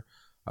whatever.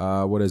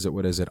 What is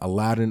it?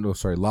 Aladdin. Oh,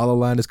 sorry. La La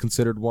Land is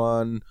considered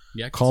one.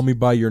 Yeah. Call Me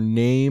by Your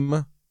Name.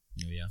 Oh,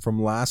 yeah.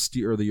 From last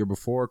year or the year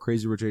before.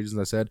 Crazy Rich Asians.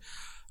 I said.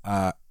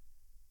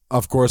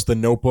 Of course, The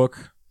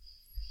Notebook.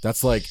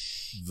 That's like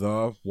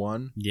the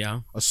one.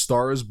 Yeah. A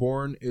Star Is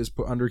Born is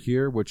put under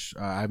here, which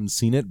I haven't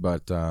seen it,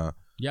 but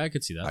yeah, I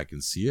could see that. I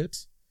can see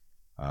it.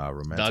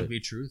 Romantic. That'd be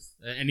truth.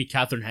 Any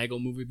Katherine Hagel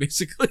movie,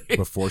 basically.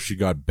 Before she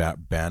got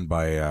banned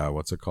by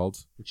what's it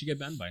called? What'd she get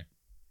banned by?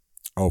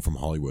 Oh, from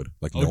Hollywood.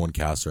 Like no one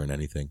casts her in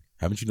anything.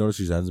 Haven't you noticed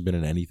she hasn't been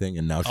in anything,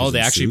 and now she's in they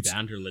actually Suits?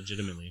 banned her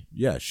legitimately.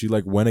 Yeah, she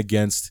like went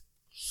against.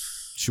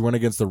 She went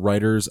against the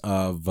writers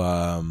of.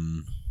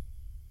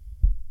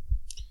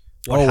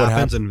 What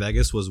Happens in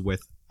Vegas was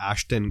with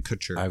Ashton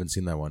Kutcher. I haven't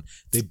seen that one.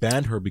 They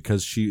banned her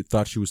because she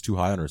thought she was too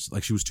high on her,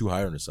 like she was too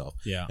high on herself.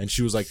 Yeah, and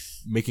she was like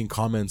making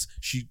comments.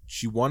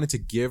 She wanted to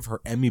give her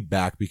Emmy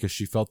back because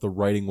she felt the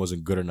writing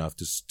wasn't good enough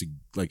to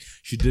like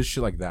she did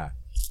shit like that.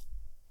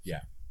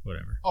 Yeah,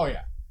 whatever. Oh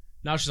yeah.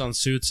 Now she's on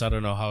Suits. I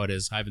don't know how it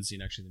is. I haven't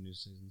seen actually the new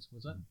seasons.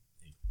 What's that?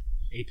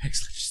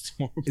 Apex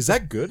Legends. Is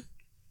that good?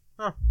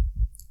 Huh.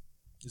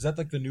 Is that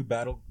like the new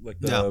battle, like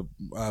the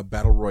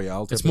battle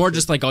royale? It's more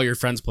just like all your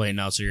friends playing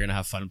now, so you're gonna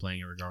have fun playing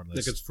it regardless.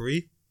 Like it's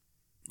free.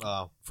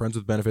 Friends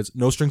with Benefits.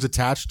 No Strings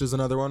Attached is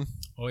another one.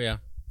 Oh yeah,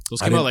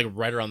 those came out like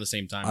right around the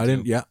same time. I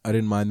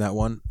didn't mind that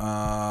one.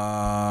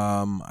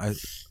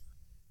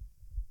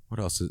 What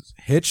else is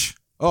Hitch?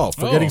 Oh,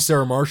 Forgetting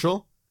Sarah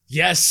Marshall.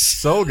 Yes,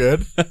 so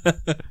good.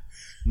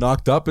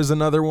 Knocked Up is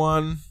another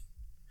one.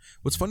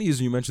 What's funny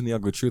is you mentioned The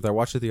Ugly Truth. I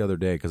watched it the other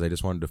day because I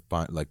just wanted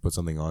to put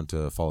something on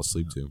to fall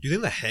asleep to. Do you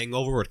think The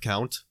Hangover would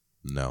count?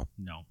 No.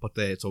 But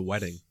it's a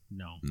wedding.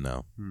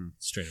 No.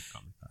 Straight up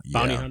comedy. Yeah.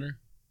 Bounty Hunter.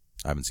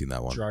 I haven't seen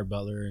that one. Gerard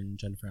Butler and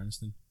Jennifer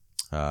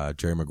Aniston.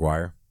 Jerry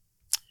Maguire.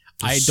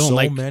 There's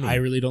many. I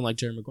really don't like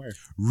Jerry Maguire.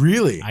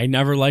 Really? I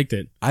never liked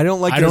it. I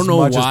don't like it as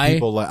much as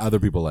other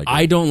people like it.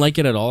 I don't like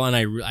it at all, and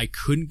I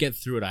couldn't get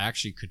through it. I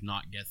actually could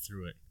not get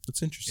through it.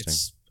 That's interesting.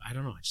 I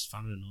don't know. I just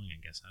found it annoying,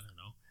 I guess. I don't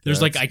know.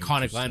 There's like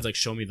iconic lines like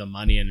 "Show me the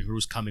money" and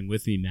 "Who's coming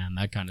with me, man?"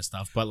 That kind of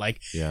stuff. But like,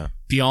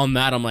 beyond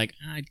that, I'm like,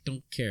 I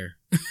don't care.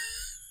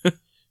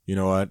 You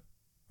know what?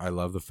 I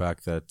love the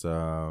fact that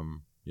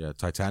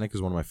Titanic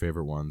is one of my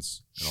favorite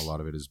ones, and a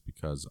lot of it is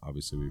because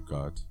obviously we've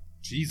got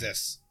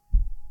Jesus.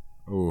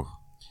 Oh,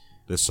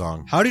 this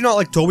song. How do you not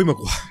like Tobey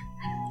Maguire?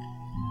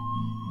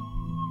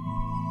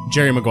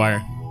 Jerry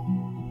Maguire.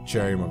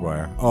 Jerry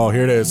Maguire. Oh,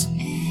 here it is.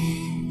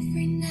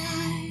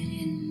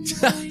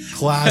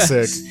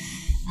 Classic.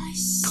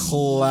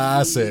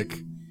 Classic.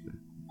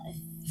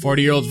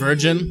 40-Year-Old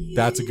Virgin.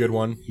 That's a good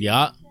one.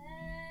 Yeah.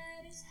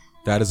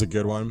 That is a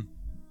good one.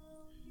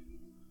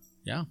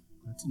 Yeah,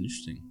 that's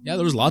interesting. Yeah,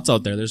 there was lots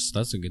out there. That's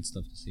some good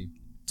stuff to see.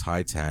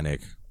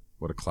 Titanic.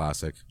 What a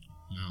classic.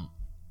 No.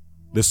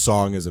 This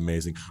song is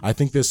amazing. I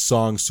think this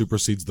song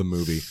supersedes the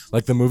movie.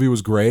 Like, the movie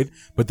was great,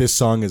 but this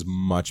song is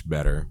much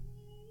better.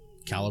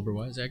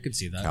 Caliber-wise, I could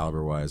see that.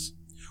 Caliber-wise.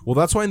 Well,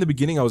 that's why in the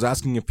beginning I was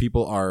asking if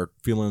people are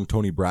feeling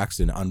Toni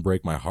Braxton,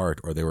 Unbreak My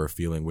Heart, or they were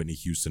feeling Whitney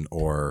Houston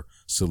or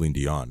Celine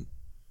Dion.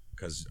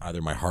 Because either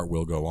My Heart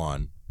Will Go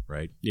On,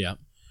 right? Yeah.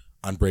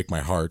 Unbreak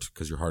My Heart,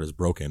 because your heart is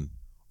broken,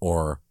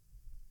 or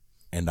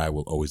And I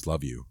Will Always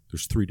Love You.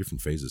 There's 3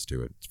 different phases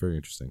to it. It's very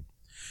interesting.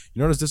 You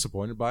know what I was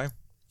disappointed by?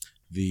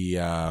 The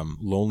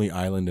Lonely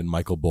Island and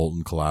Michael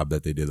Bolton collab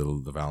that they did,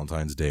 the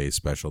Valentine's Day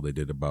special they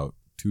did about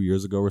 2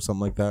 years ago or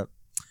something like that.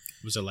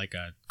 Was it like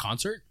a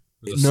concert?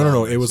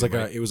 No. It was like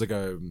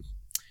a.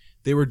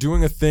 They were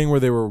doing a thing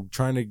where they were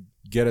trying to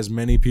get as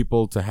many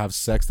people to have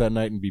sex that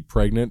night and be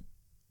pregnant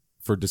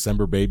for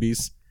December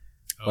babies.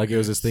 Okay. Like it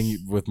was this thing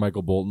with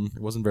Michael Bolton.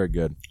 It wasn't very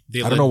good.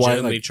 I don't know why.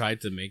 They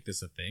tried to make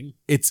this a thing.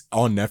 It's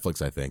on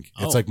Netflix, I think.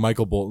 It's like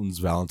Michael Bolton's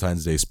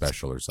Valentine's Day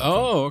special or something.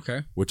 Oh,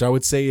 okay. Which I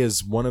would say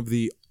is one of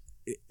the.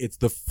 It's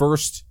the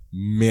first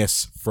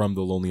miss from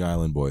the Lonely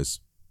Island boys.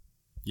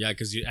 Yeah,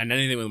 because and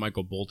anything with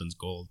Michael Bolton's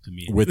gold to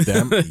me. With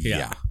them?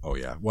 Yeah. Oh,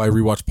 yeah. Well, I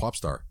rewatched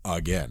Popstar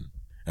again,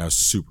 and I was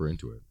super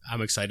into it.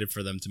 I'm excited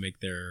for them to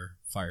make their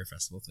Fire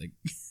Festival thing.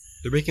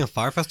 They're making a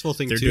Fire Festival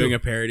thing, They're too. They're doing a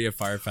parody of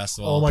Fire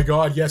Festival. Oh, my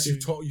God. Yes, you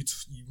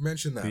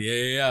mentioned that.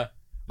 Yeah.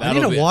 I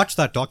need to watch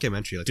that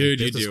documentary. Like, dude,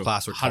 you do.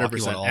 Class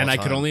 100%. And I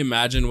could only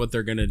imagine what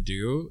they're going to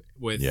do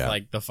with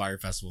like the Fire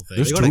Festival thing.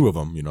 There's 2 of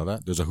them, you know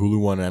that? There's a Hulu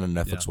one and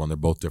a Netflix one. They're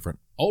both different.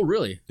 Oh,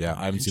 really? Yeah,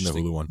 I haven't seen the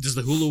Hulu one. Does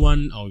the Hulu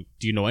one,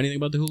 do you know anything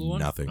about the Hulu one?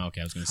 Nothing.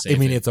 Okay, I was going to say. I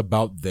mean, it's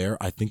about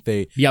I think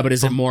they... Yeah, but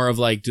is it more of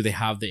like, do they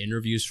have the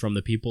interviews from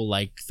the people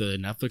like the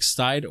Netflix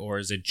side, or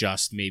is it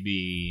just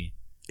maybe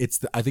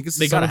I think it's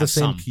They some gotta of the have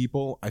same some.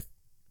 people.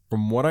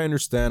 From what I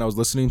understand, I was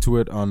listening to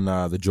it on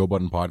the Joe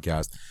Budden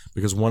podcast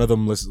because one of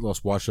them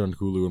watched it on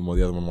Hulu and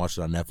the other one watched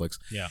it on Netflix.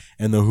 Yeah.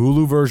 And the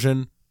Hulu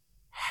version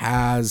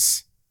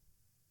has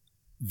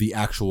the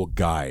actual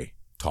guy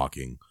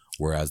talking,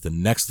 whereas the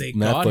next They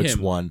got Netflix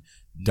him. one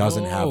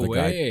doesn't No have the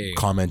way. guy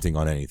commenting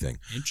on anything.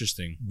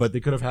 Interesting. But they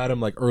could have had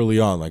him like early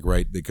on, like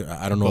right. They could,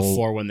 I don't know.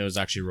 Before when it was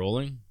actually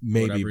rolling?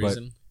 Maybe, for whatever but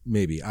reason.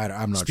 maybe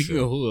I'm not Speaking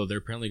sure. of Hulu, they're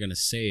apparently going to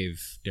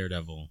save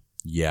Daredevil.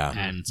 Yeah,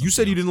 And you said you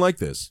something didn't like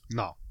this.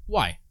 No.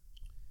 Why?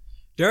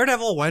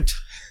 Daredevil went.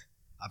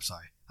 I'm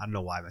sorry. I don't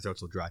know why my throat's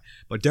so dry.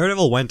 But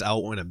Daredevil went out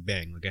on a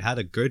bang. Like, it had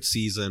a good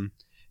season.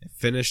 It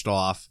finished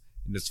off,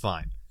 and it's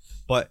fine.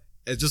 But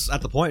it's just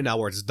at the point now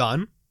where it's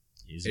done.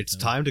 It's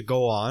time to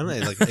go on.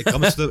 And like it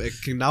comes to it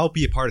can now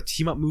be a part of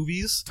team up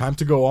movies. Time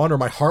to go on, or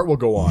my heart will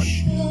go on.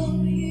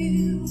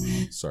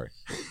 Sorry.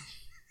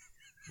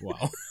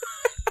 Wow.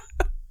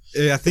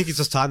 I think it's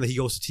just time that he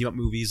goes to team up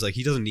movies. Like,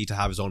 he doesn't need to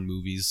have his own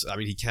movies. I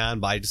mean, he can,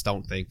 but I just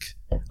don't think.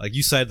 Like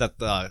you said, that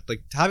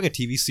like having a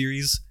TV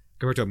series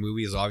compared to a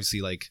movie is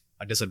obviously like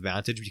a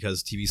disadvantage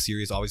because TV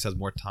series always has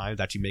more time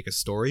to actually make a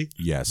story.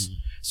 Yes.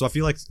 So I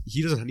feel like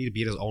he doesn't need to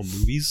be in his own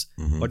movies,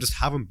 Mhm. but just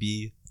have him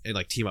be in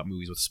like team up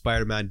movies with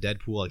Spider-Man,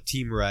 Deadpool, like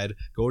Team Red,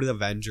 go to the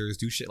Avengers,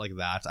 do shit like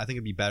that. I think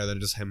it'd be better than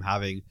just him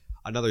having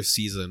another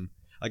season.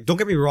 Like, don't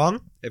get me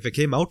wrong, if it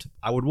came out,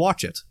 I would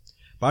watch it.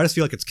 But I just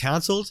feel like it's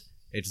canceled,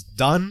 it's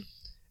done,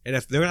 and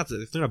if they're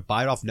gonna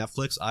buy it off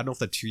Netflix, I don't know if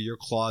the 2-year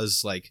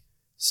clause like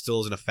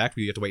still is in effect,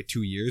 where you have to wait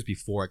 2 years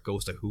before it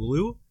goes to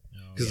Hulu.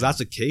 Because if that's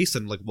the case,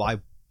 then like why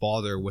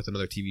bother with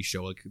another TV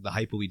show? Like, the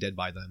hype will be dead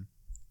by then.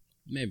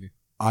 Maybe.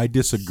 I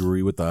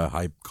disagree with the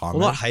hype comment.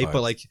 Well, not hype,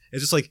 but like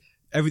it's just like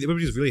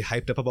everybody's really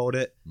hyped up about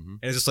it, Mhm.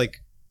 and it's just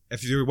like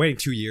if you're waiting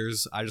 2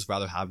 years, I'd just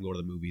rather have him go to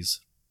the movies.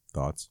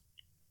 Thoughts?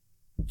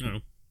 I don't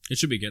know. It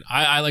should be good.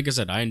 I like I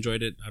said, I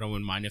enjoyed it. I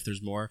don't mind if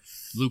there's more.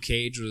 Luke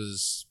Cage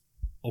was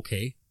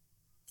okay.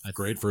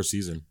 Great first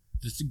season.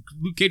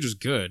 Luke Cage was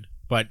good,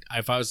 but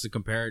if I was to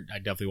compare it, I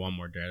definitely want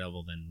more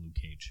Daredevil than Luke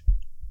Cage.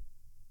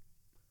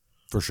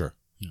 For sure.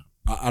 Yeah.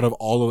 Out of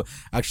all of,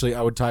 actually,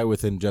 I would tie it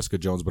within Jessica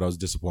Jones, but I was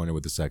disappointed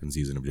with the second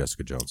season of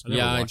Jessica Jones. I never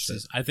Yeah, watched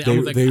it. I think They-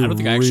 I don't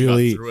think I actually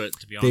really- got through it,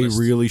 to be They honest.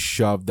 really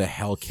shoved the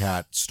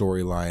Hellcat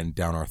storyline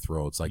down our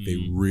throats. Like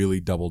they really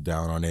doubled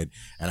down on it,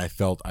 and I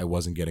felt I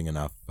wasn't getting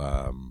enough.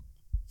 Yeah.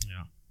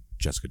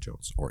 Jessica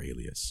Jones or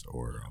Alias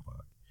or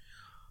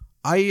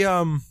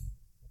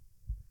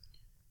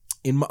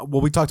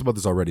we talked about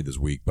this already this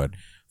week, but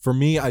for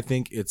me, I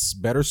think it's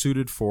better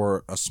suited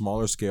for a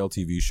smaller scale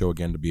TV show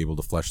again to be able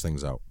to flesh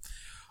things out.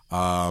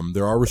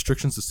 There are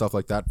restrictions to stuff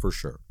like that for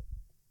sure.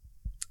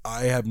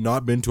 I have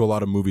not been to a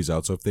lot of movies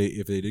out, so if they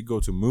did go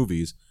to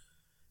movies,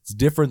 it's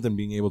different than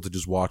being able to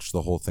just watch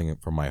the whole thing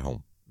from my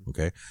home.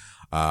 Okay,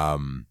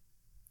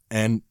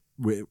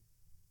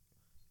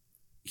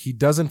 he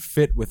doesn't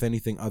fit with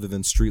anything other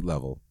than street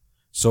level.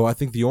 So I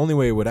think the only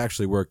way it would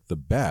actually work the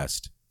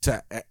best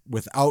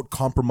without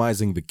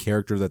compromising the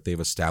character that they've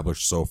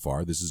established so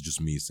far, this is just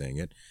me saying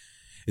it,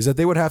 is that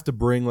they would have to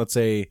bring, let's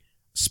say,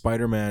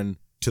 Spider-Man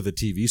to the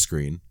TV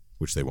screen,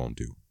 which they won't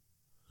do,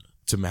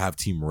 to have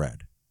Team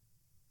Red,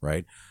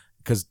 right?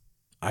 Because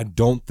I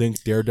don't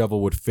think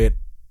Daredevil would fit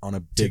on a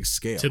big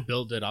scale. To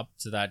build it up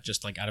to that,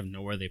 just like out of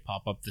nowhere they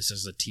pop up, this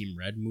is a Team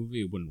Red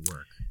movie, it wouldn't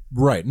work.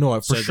 Right. No,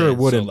 for So sure then- it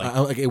wouldn't.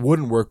 so like- It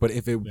wouldn't work, but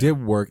if it did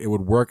work, it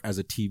would work as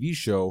a TV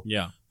show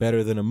Yeah.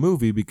 better than a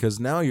movie, because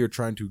now you're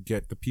trying to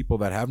get the people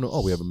that have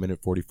we have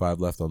 1:45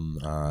 left on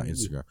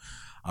Instagram.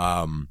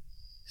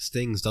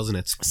 Stings, doesn't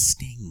it?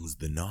 Stings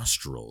the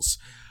nostrils.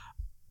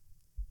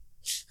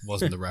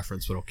 Wasn't the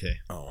reference, but okay.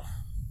 Oh.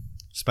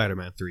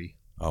 Spider-Man 3.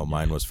 Oh,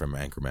 mine was from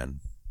Anchorman.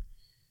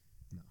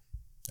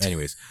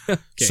 Anyways,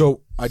 Okay.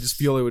 so I just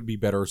feel it would be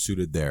better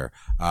suited there.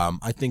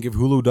 I think if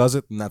Hulu does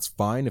it, then that's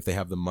fine. If they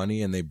have the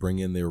money and they bring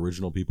in the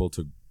original people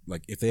to,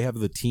 like, if they have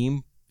the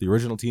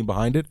original team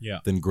behind it, Yeah.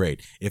 then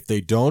great. If they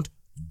don't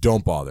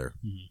bother.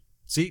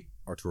 See,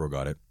 Arturo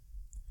got it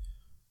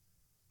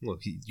Well,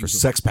 for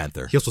Sex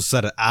Panther. he also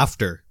said it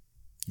after.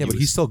 Yeah, but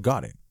he still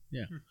got it.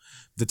 Yeah.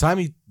 The time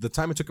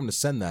it took him to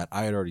send that,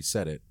 I had already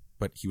said it,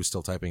 but he was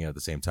still typing it at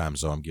the same time,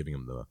 so I'm giving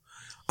him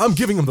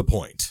the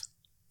point.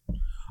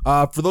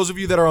 For those of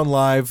you that are on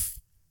live,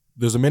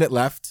 there's a minute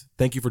left.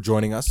 Thank you for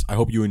joining us. I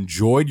hope you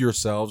enjoyed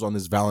yourselves on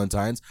this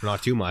Valentine's.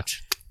 Not too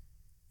much.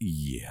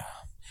 Yeah.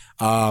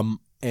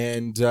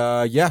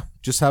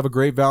 Just have a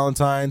great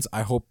Valentine's.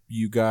 I hope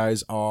you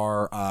guys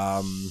are,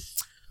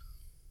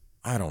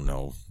 I don't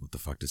know what the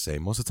fuck to say.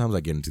 Most of the times I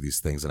get into these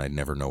things and I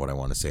never know what I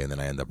want to say, and then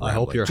I end up I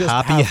hope rambling. you're Just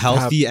happy,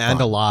 healthy, have and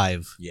fun.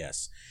 alive.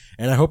 Yes.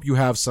 And I hope you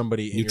have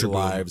somebody in your Nutriboom.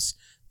 lives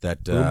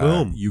that Boom,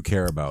 boom. you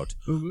care about.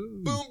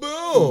 Boom, Boom,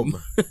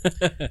 boom.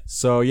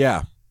 So,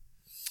 yeah.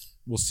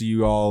 We'll see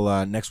you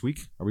all next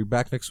week. Are we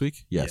back next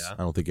week? Yes. Yeah.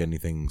 I don't think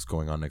anything's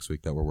going on next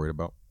week that we're worried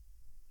about.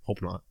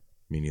 Hope not.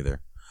 Me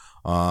neither.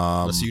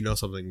 Unless you know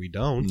something we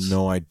don't.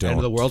 No, I don't. End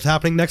of the world's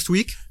happening next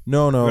week.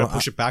 No. We're going to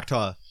push it back to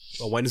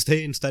a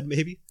Wednesday instead,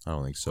 maybe? I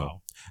don't think so.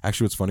 Wow.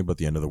 Actually, what's funny about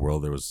the end of the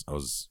world, I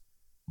was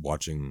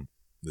watching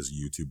this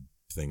YouTube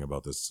thing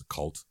about this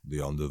cult,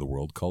 the Under the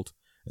World cult.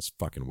 It's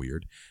fucking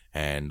weird.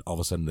 And all of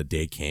a sudden the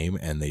day came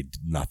and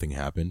nothing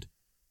happened.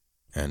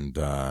 And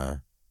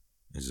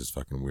it's just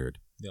fucking weird.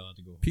 They'll have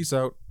to go. Peace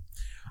out.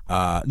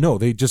 No,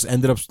 they just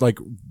ended up like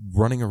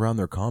running around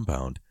their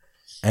compound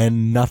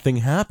and nothing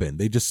happened.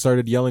 They just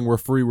started yelling, "We're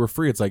free, we're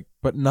free." It's like,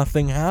 but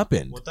nothing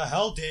happened. What the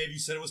hell, Dave? You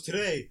said it was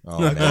today.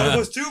 Oh, I know. It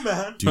was too,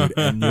 man. Dude,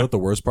 and you know what the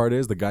worst part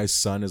is? The guy's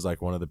son is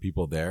like one of the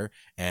people there,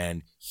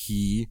 and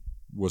he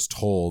was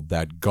told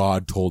that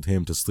God told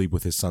him to sleep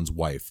with his son's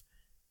wife,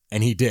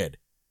 and he did.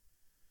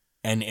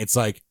 And it's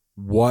like,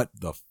 what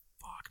the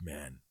fuck,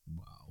 man?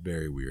 Wow.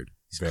 Very weird.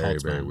 Very,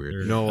 very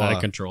weird. They're out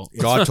of control.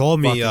 God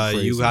told me fucking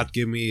you crazy. got to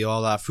give me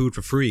all that food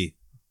for free.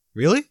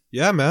 Really?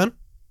 Yeah, man.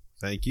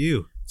 Thank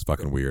you. It's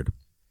fucking weird.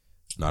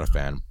 Not a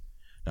fan.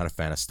 Not a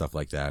fan of stuff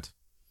like that.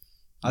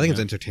 I think it's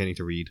entertaining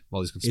to read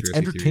all these conspiracy It's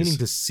entertaining theories.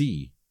 to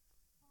see.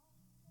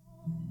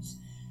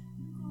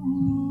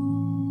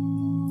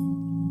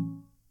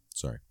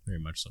 Sorry. Very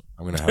much so.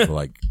 I'm going to have to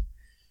like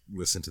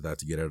listen to that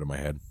to get it out of my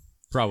head.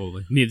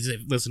 Probably. Need to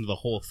listen to the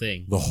whole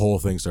thing. The whole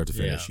thing start to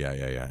finish. Yeah.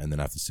 And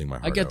then I have to sing my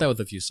heart I get out. that with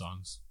a few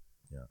songs.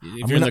 Yeah.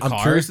 If you're in the I'm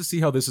car, curious to see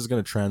how this is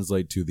going to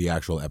translate to the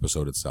actual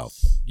episode itself.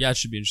 yeah, it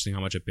should be interesting how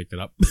much I picked it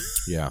up.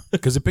 Yeah,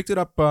 because it picked it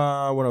up when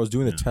I was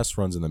doing the test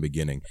runs in the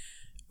beginning.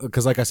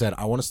 Because like I said,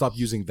 I want to stop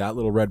using that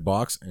little red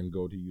box and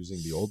go to using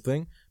the old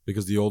thing,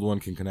 because the old one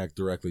can connect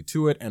directly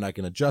to it and I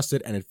can adjust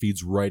it and it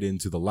feeds right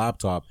into the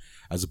laptop,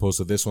 as opposed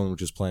to this one,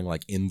 which is playing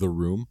like in the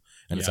room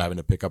and it's having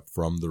to pick up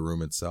from the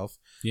room itself.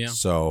 Yeah.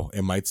 So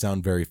it might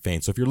sound very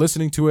faint. So if you're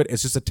listening to it,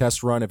 it's just a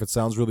test run. If it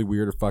sounds really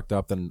weird or fucked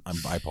up, then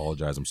I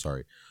apologize. I'm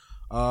sorry.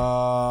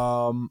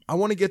 I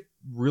want to get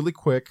really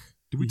quick.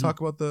 Did we talk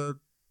about the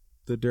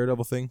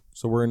Daredevil thing?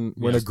 So we're in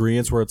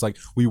agreement where it's like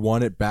we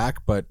want it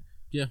back, but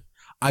yeah.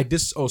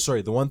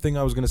 The one thing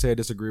I was going to say I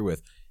disagree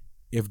with.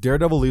 If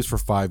Daredevil leaves for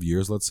 5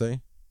 years, let's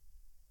say,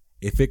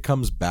 if it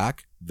comes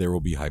back, there will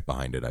be hype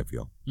behind it, I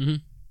feel. Mm-hmm.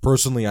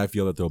 Personally, I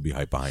feel that there will be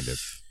hype behind it.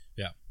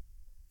 Yeah.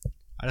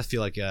 I just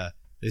feel like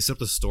they set up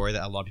the story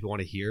that a lot of people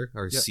want to hear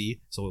or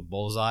see. So with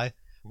Bullseye,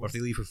 but if they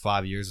leave for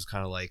 5 years, it's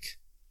kind of like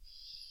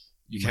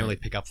you can't really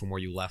pick up from where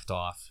you left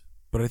off.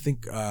 But I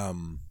think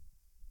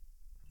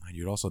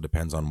it also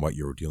depends on what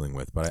you're dealing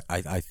with. But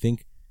I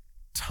think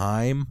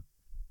time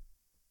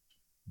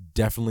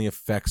definitely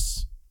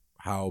affects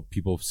how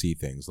people see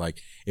things.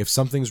 Like if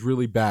something's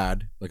really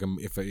bad, like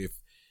if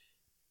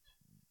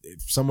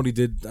somebody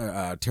did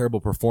a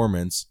terrible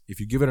performance, if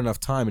you give it enough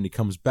time and he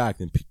comes back,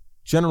 then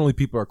generally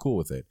people are cool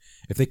with it.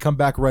 If they come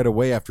back right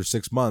away after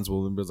 6 months,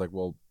 well, then it's like,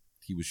 well,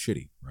 he was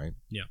shitty, right?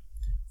 Yeah,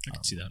 I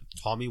can see that.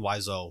 Tommy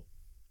Wiseau.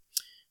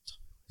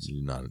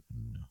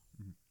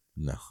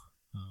 No.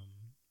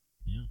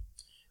 Yeah.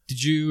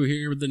 Did you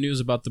hear the news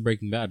about the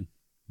Breaking Bad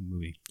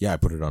movie? Yeah, I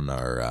put it on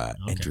our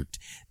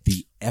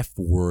the F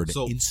word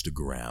So,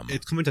 Instagram.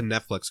 It's coming to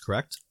Netflix,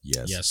 correct?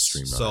 Yes.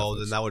 Streamed on So Netflix.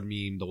 then that would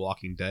mean The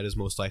Walking Dead is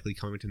most likely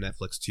coming to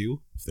Netflix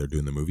too. If they're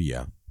doing the movie,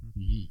 yeah.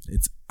 Mm-hmm.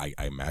 It's I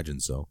imagine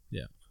so.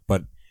 Yeah.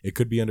 But it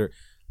could be under.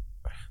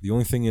 The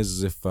only thing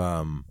is if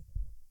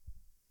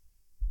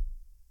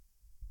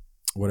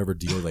whatever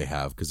deal they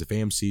have, because if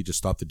AMC just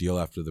stopped the deal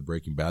after the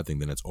Breaking Bad thing,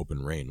 then it's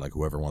open reign. Like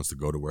whoever wants to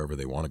go to wherever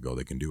they want to go,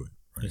 they can do it.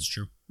 Right? That's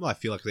true. Well, I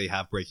feel like they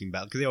have Breaking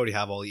Bad because they already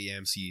have all the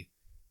AMC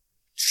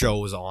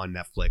shows on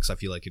Netflix. I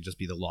feel like it'd just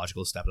be the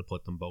logical step to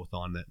put them both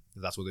on it.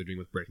 That's what they're doing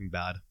with Breaking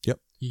Bad.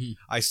 Yep. Mm-hmm.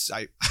 I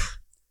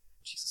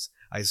Jesus.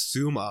 I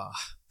assume.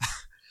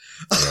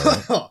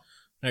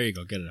 There you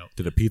go. Get it out.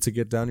 Did a pizza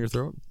get down your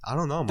throat? I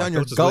don't know. My Down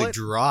your throat's really gullet?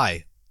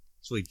 dry.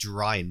 It's really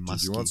dry and Dude,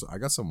 musky. you want some? I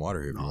got some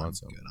water here if No, you I'm want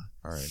some. good.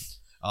 All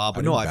right.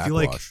 But no, I feel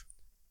like. Backwash.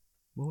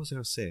 What was I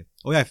gonna say?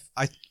 Oh yeah,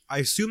 I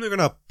assume they're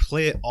gonna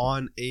play it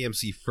on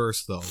AMC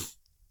first though.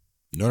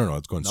 No.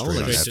 It's going No, straight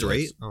like on Netflix.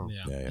 straight. Oh.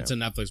 Yeah. Yeah. It's a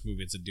Netflix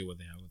movie. It's a deal what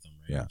they have with them,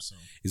 right? Yeah. So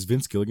Is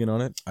Vince Gilligan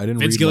on it? I didn't.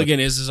 Vince read Gilligan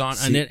much. is on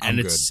See, it, and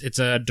I'm it's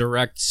a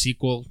direct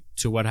sequel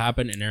to what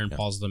happened, and Aaron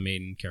Paul's the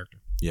main character.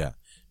 Yeah.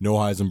 No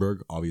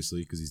Heisenberg,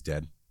 obviously, because he's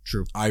dead.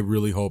 True. I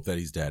really hope that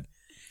he's dead.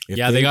 If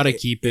They got to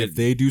keep it. If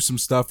they do some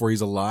stuff where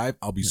he's alive,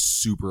 I'll be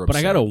super upset. But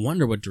I gotta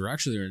wonder what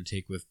direction they're gonna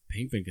take with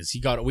Pinkman, because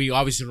we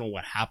obviously don't know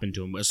what happened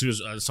to him. As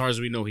far as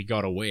we know, he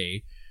got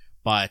away.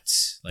 But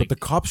the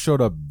cops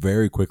showed up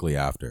very quickly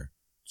after.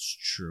 it's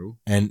true.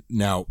 And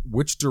now,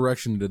 which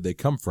direction did they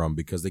come from?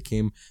 Because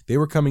they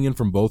were coming in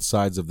from both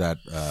sides of that,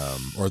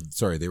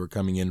 they were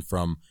coming in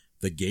from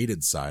the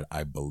gated side,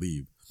 I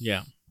believe.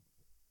 Yeah.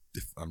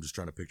 I'm just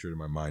trying to picture it in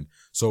my mind.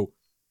 So,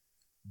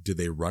 did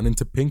they run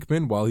into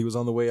Pinkman while he was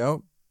on the way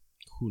out?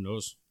 Who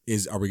knows?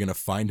 Are we going to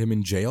find him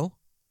in jail?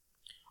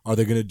 Are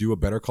they going to do a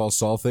Better Call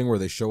Saul thing where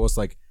they show us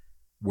like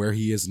where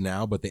he is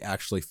now, but they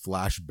actually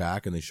flash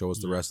back and they show us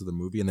the rest of the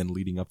movie and then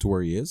leading up to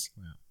where he is?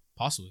 Yeah.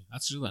 Possibly.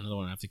 That's just another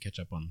one I have to catch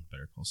up on.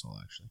 Better Call Saul,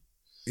 actually.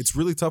 It's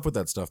really tough with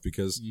that stuff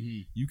because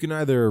you can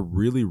either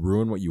really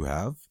ruin what you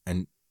have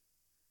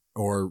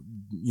or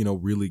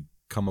really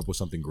come up with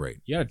something great.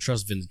 You gotta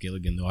trust Vince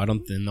Gilligan, though. I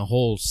don't. In the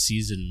whole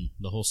season,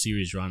 the whole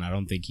series run, I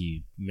don't think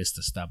he missed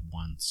a step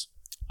once.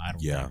 I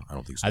don't Yeah, think. I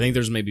don't think so. I think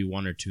there's maybe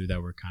one or two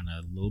that were kind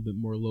of a little bit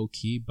more low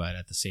key, but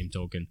at the same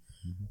token,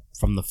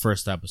 from the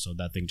first episode,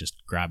 that thing just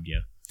grabbed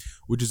you.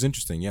 Which is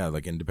interesting, yeah.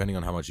 Like, and depending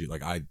on how much you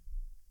like, I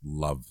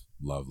love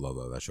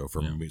that show.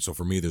 For me, so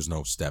for me, there's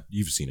no step.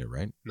 You've seen it,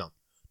 right? No,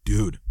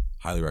 dude,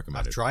 highly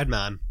recommend I've it. tried,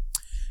 man.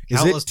 Is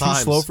it Countless too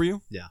times. slow for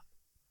you? Yeah,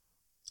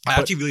 I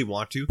actually really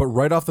want to. But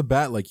right off the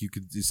bat, like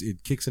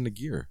it kicks into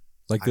gear.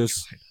 Like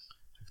there's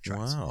I've tried.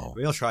 wow.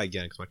 Maybe I'll try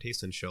again because my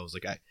taste in shows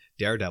like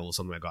Daredevil is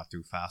something I got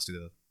through faster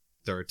the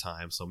third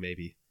time. So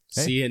maybe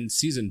See, in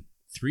season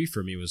 3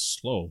 for me was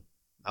slow.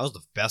 that was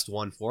the best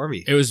one for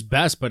me. It was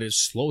best, but it's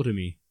slow to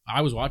me.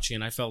 I was watching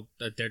and I felt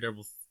that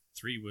Daredevil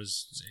 3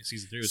 was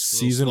season 3 was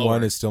Season slower.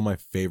 1 is still my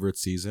favorite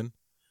season.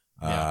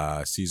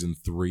 Yeah. Season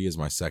 3 is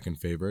my second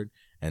favorite,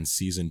 and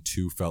season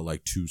 2 felt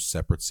like 2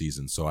 separate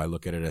seasons. So I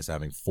look at it as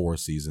having 4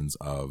 seasons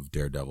of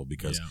Daredevil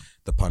because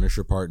the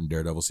Punisher part in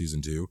Daredevil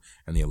season 2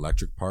 and the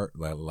Elektra part,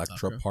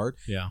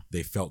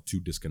 they felt too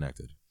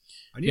disconnected.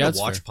 I need to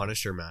watch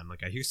Punisher, man. Like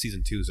I hear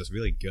season 2 is just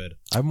really good.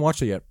 I haven't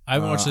watched it yet. I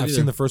haven't watched it I've either.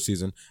 seen the first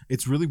season.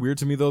 It's really weird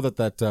to me though that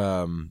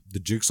the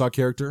Jigsaw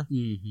character,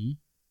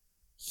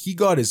 he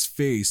got his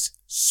face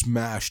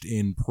smashed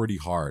in pretty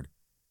hard,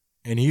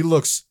 and he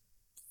looks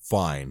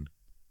fine.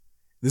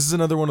 This is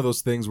another one of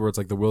those things where it's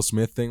like the Will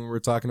Smith thing we were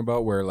talking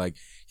about, where like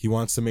he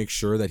wants to make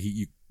sure that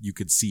you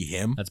could see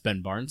him. That's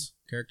Ben Barnes'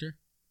 character.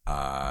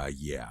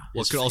 Yeah,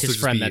 Well, it could also his just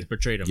friend be, that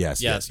portrayed him.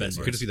 Yes, yeah, yes, it's Ben yes, it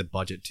Barnes. could just be the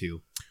budget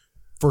too.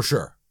 for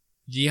sure.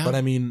 Yeah, But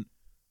I mean,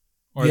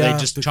 or yeah, they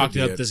just there chalked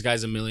could it be up. This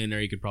guy's a millionaire.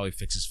 He could probably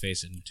fix his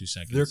face in 2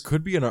 seconds. there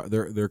could be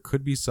there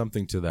could be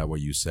something to that.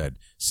 What you said,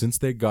 since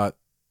they got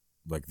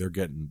like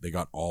they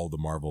got all the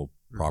Marvel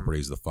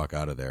properties the fuck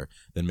out of there.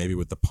 Then maybe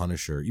with the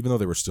Punisher, even though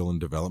they were still in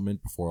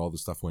development before all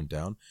this stuff went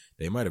down,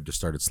 they might have just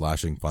started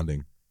slashing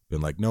funding.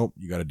 Been like, nope,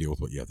 you got to deal with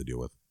what you have to deal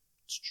with.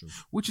 It's true.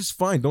 Which is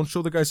fine. Don't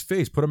show the guy's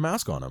face. Put a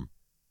mask on him.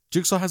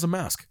 Jigsaw has a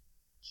mask.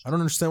 I don't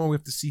understand why we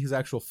have to see his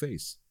actual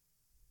face.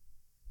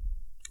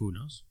 Who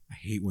knows? I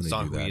hate when It's they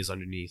not do who he that. is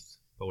underneath,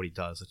 but what he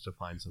does, it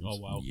defines him. Oh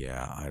wow.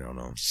 Yeah, I don't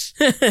know.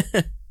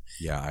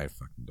 Yeah, I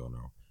fucking don't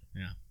know.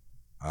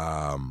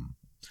 Yeah.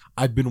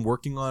 I've been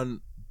working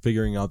on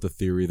figuring out the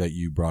theory that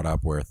you brought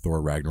up where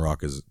Thor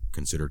Ragnarok is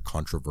considered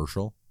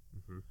controversial.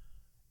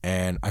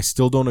 And I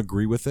still don't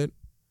agree with it,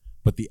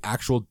 but the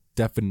actual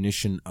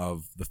definition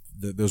of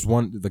there's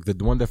one, like the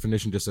one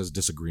definition just says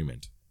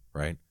disagreement,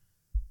 right?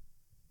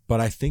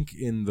 But I think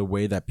in the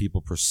way that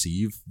people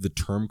perceive the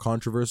term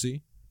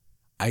controversy,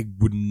 I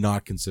would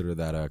not consider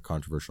that a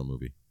controversial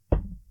movie.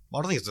 Well,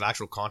 I don't think it's an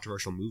actual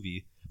controversial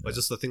movie, but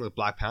just the thing with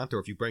Black Panther,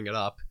 if you bring it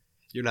up,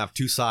 you're gonna have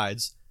two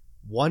sides.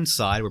 One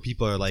side where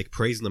people are like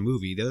praising the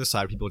movie, the other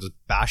side people are just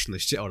bashing the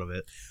shit out of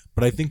it.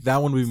 But I think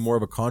that one would be more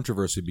of a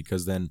controversy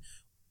because then,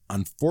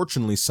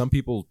 unfortunately, some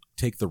people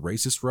take the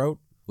racist route.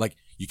 Like,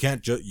 you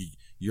can't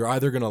you're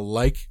either going to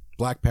like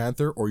Black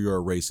Panther or you're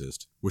a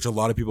racist, which a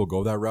lot of people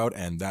go that route,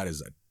 and that is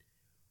an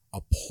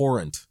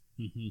abhorrent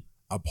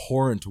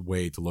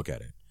way to look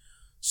at it.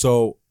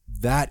 So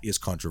that is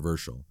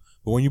controversial.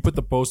 But when you put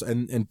the post,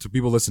 and to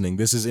people listening,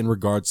 this is in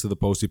regards to the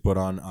post he put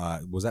on,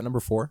 was that number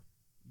 4?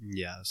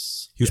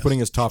 Yes. He was putting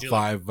his top Did you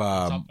like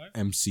 5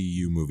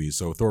 MCU movies.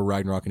 So Thor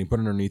Ragnarok, and he put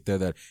underneath there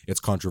that it's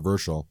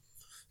controversial.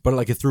 But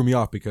like it threw me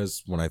off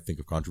because when I think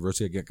of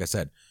controversy, like I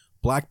said,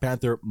 Black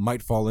Panther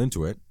might fall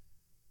into it,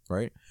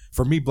 right?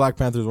 For me, Black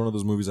Panther is one of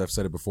those movies, I've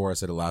said it before, I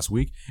said it last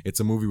week. It's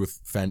a movie with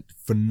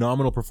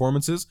phenomenal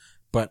performances,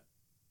 but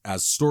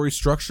as story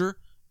structure,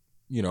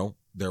 you know,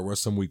 there were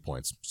some weak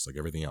points, just like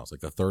everything else.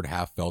 Like the third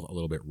half felt a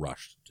little bit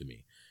rushed to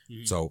me.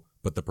 So,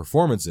 but the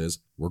performances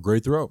were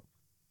great throughout.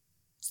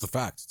 It's the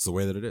fact. It's the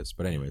way that it is.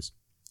 But anyways,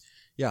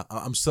 yeah,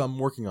 I'm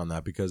working on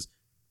that because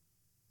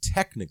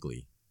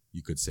technically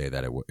you could say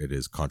that it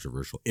is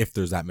controversial if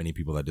there's that many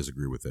people that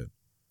disagree with it.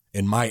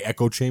 In my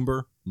echo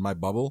chamber, in my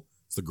bubble,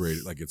 it's the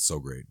great. Like it's so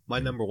great. My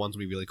number one's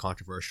gonna be really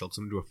controversial because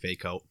I'm gonna do a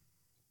fake out.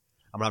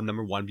 I'm gonna have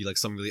number one be like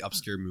some really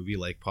obscure movie,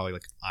 like probably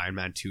like Iron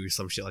Man 2 or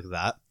some shit like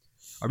that.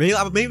 Or maybe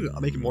I'll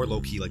make it more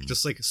low key, like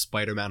just like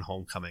Spider-Man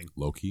Homecoming.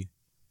 Loki,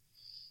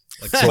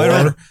 Like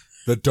Thor,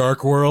 the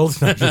Dark World.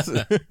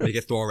 Make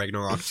it Thor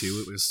Ragnarok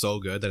 2. It was so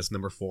good that it's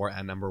number 4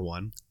 and number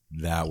 1.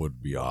 That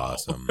would be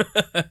awesome.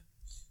 That'd But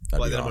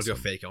be then I'm gonna do a awesome.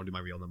 fake. I want to do my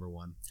real number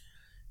 1.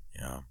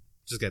 Yeah.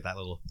 Just get that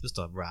little, just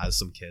to razz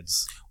some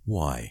kids.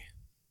 Why?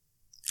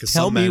 'Cause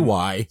Tell some me men-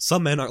 why.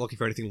 Some men aren't looking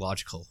for anything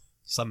logical.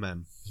 Some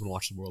men just want to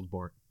watch the world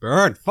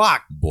burn.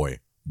 Fuck. Boy.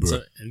 So,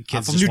 and I'm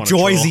kids from just New wanna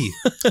troll. Jersey.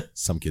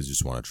 Some kids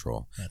just want to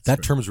troll. That's That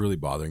true. term's really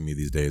bothering me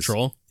these days.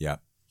 Troll? Yeah.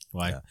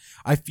 Why? Yeah.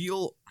 I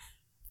feel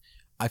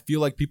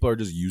like people are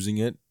just using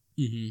it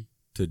Mm-hmm.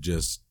 to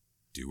just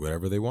do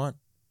whatever they want.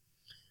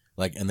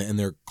 Like, and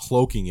they're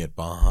cloaking it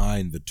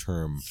behind the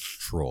term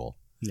troll.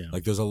 Yeah.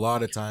 Like, there's a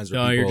lot of times where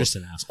No, people, you're just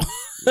an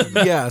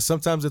asshole. yeah,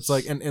 sometimes it's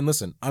like, and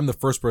listen, I'm the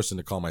first person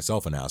to call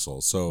myself an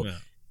asshole, so Yeah.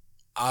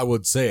 I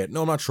would say it.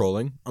 No, I'm not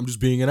trolling. I'm just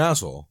being an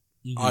asshole.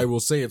 Mhm. I will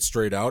say it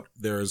straight out.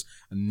 There's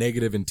a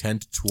negative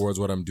intent towards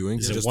what I'm doing.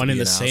 Is to it just one be and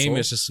the an same? asshole.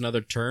 It's just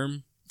another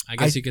term. I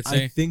guess you could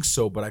say. I think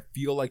so, but I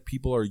feel like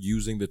people are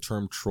using the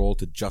term troll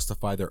to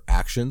justify their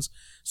actions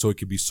so it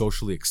could be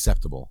socially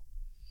acceptable.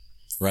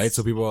 Right?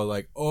 So people are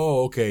like,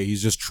 oh, okay,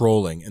 he's just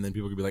trolling. And then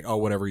people could be like, oh,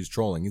 whatever, he's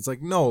trolling. It's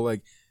like, no,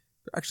 like,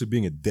 they're actually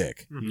being a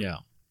dick. Yeah.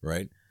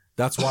 Right?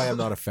 That's why I'm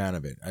not a fan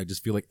of it. I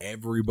just feel like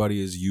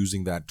everybody is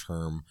using that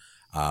term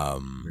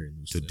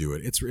to do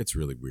it. It's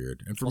really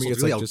weird. And for Also, me,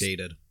 it's really like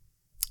outdated.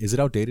 Is it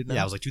outdated now?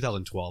 Yeah, it was like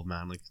 2012,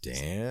 man. Like,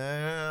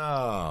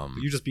 damn.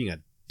 you're just being a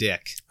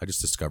dick. I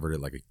just discovered it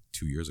like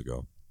 2 years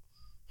ago.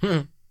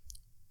 Hmm.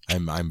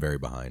 I'm very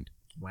behind.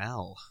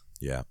 Wow.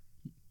 Yeah.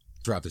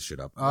 Wrap this shit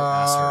up. Your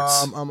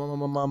ass hurts.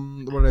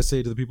 What did I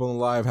say to the people on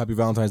the live? Happy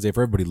Valentine's Day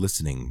for everybody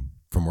listening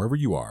from wherever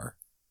you are.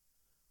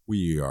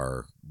 We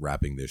are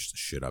wrapping this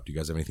shit up. Do you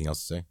guys have anything else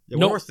to say? Yeah,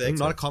 Nope. one more thing, That's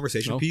not it. a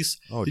conversation Nope. piece.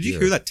 Oh, Did you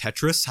hear that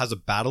Tetris has a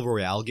Battle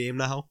Royale game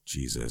now?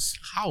 Jesus.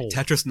 How?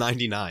 Tetris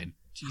 99.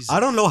 Jesus. I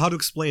don't know how to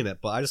explain it,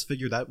 but I just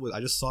figured I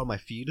just saw my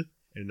feed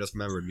and it just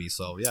remembered me,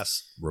 so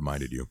yes.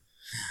 Reminded you.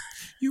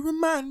 You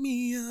remind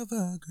me of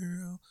a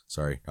girl.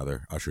 Sorry,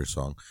 another Usher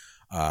song.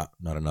 Not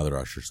another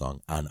Usher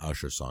song. An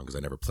Usher song, because I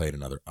never played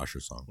another Usher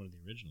song. One of the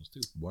originals,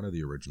 too. One of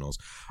the originals.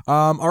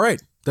 All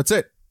right. That's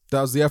it.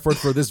 That was the F word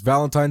for this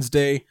Valentine's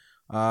Day.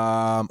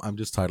 I'm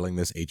just titling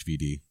this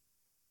HVD.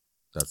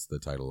 That's the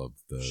title of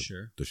the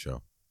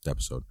show, the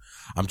episode.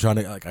 I'm trying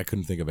to, I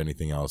couldn't think of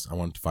anything else. I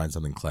wanted to find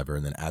something clever,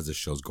 and then as this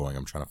show's going,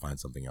 I'm trying to find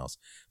something else.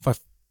 If I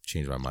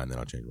change my mind, then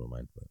I'll change my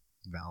mind. But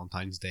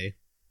Valentine's Day.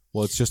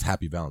 well, it's just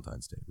Happy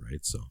Valentine's Day,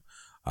 right? So,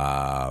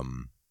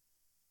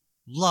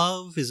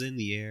 Love is in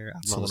the air. I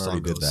don't know how someone the already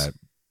song did goes.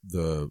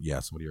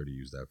 that. Somebody already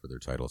used that for their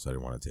title, so I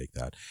didn't want to take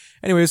that.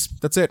 Anyways,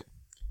 that's it.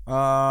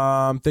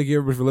 Thank you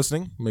everybody for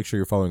listening. Make sure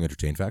you're following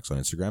Entertain Facts on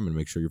Instagram, and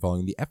make sure you're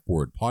following the F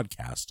Word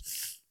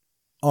Podcast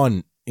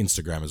on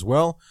Instagram as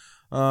well.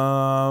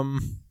 Yeah,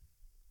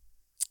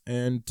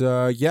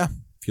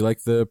 if you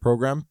like the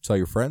program, tell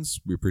your friends.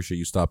 We appreciate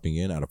you stopping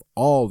in. Out of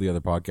all the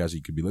other podcasts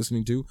you could be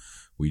listening to,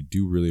 we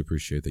do really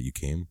appreciate that you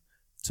came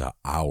to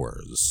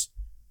ours.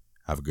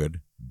 Have a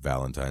good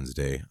Valentine's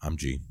Day. I'm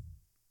G.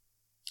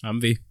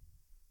 I'm V.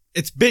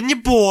 It's been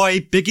your boy,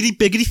 Biggity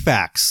Biggity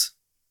Facts.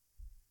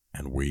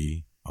 And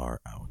we are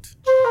out.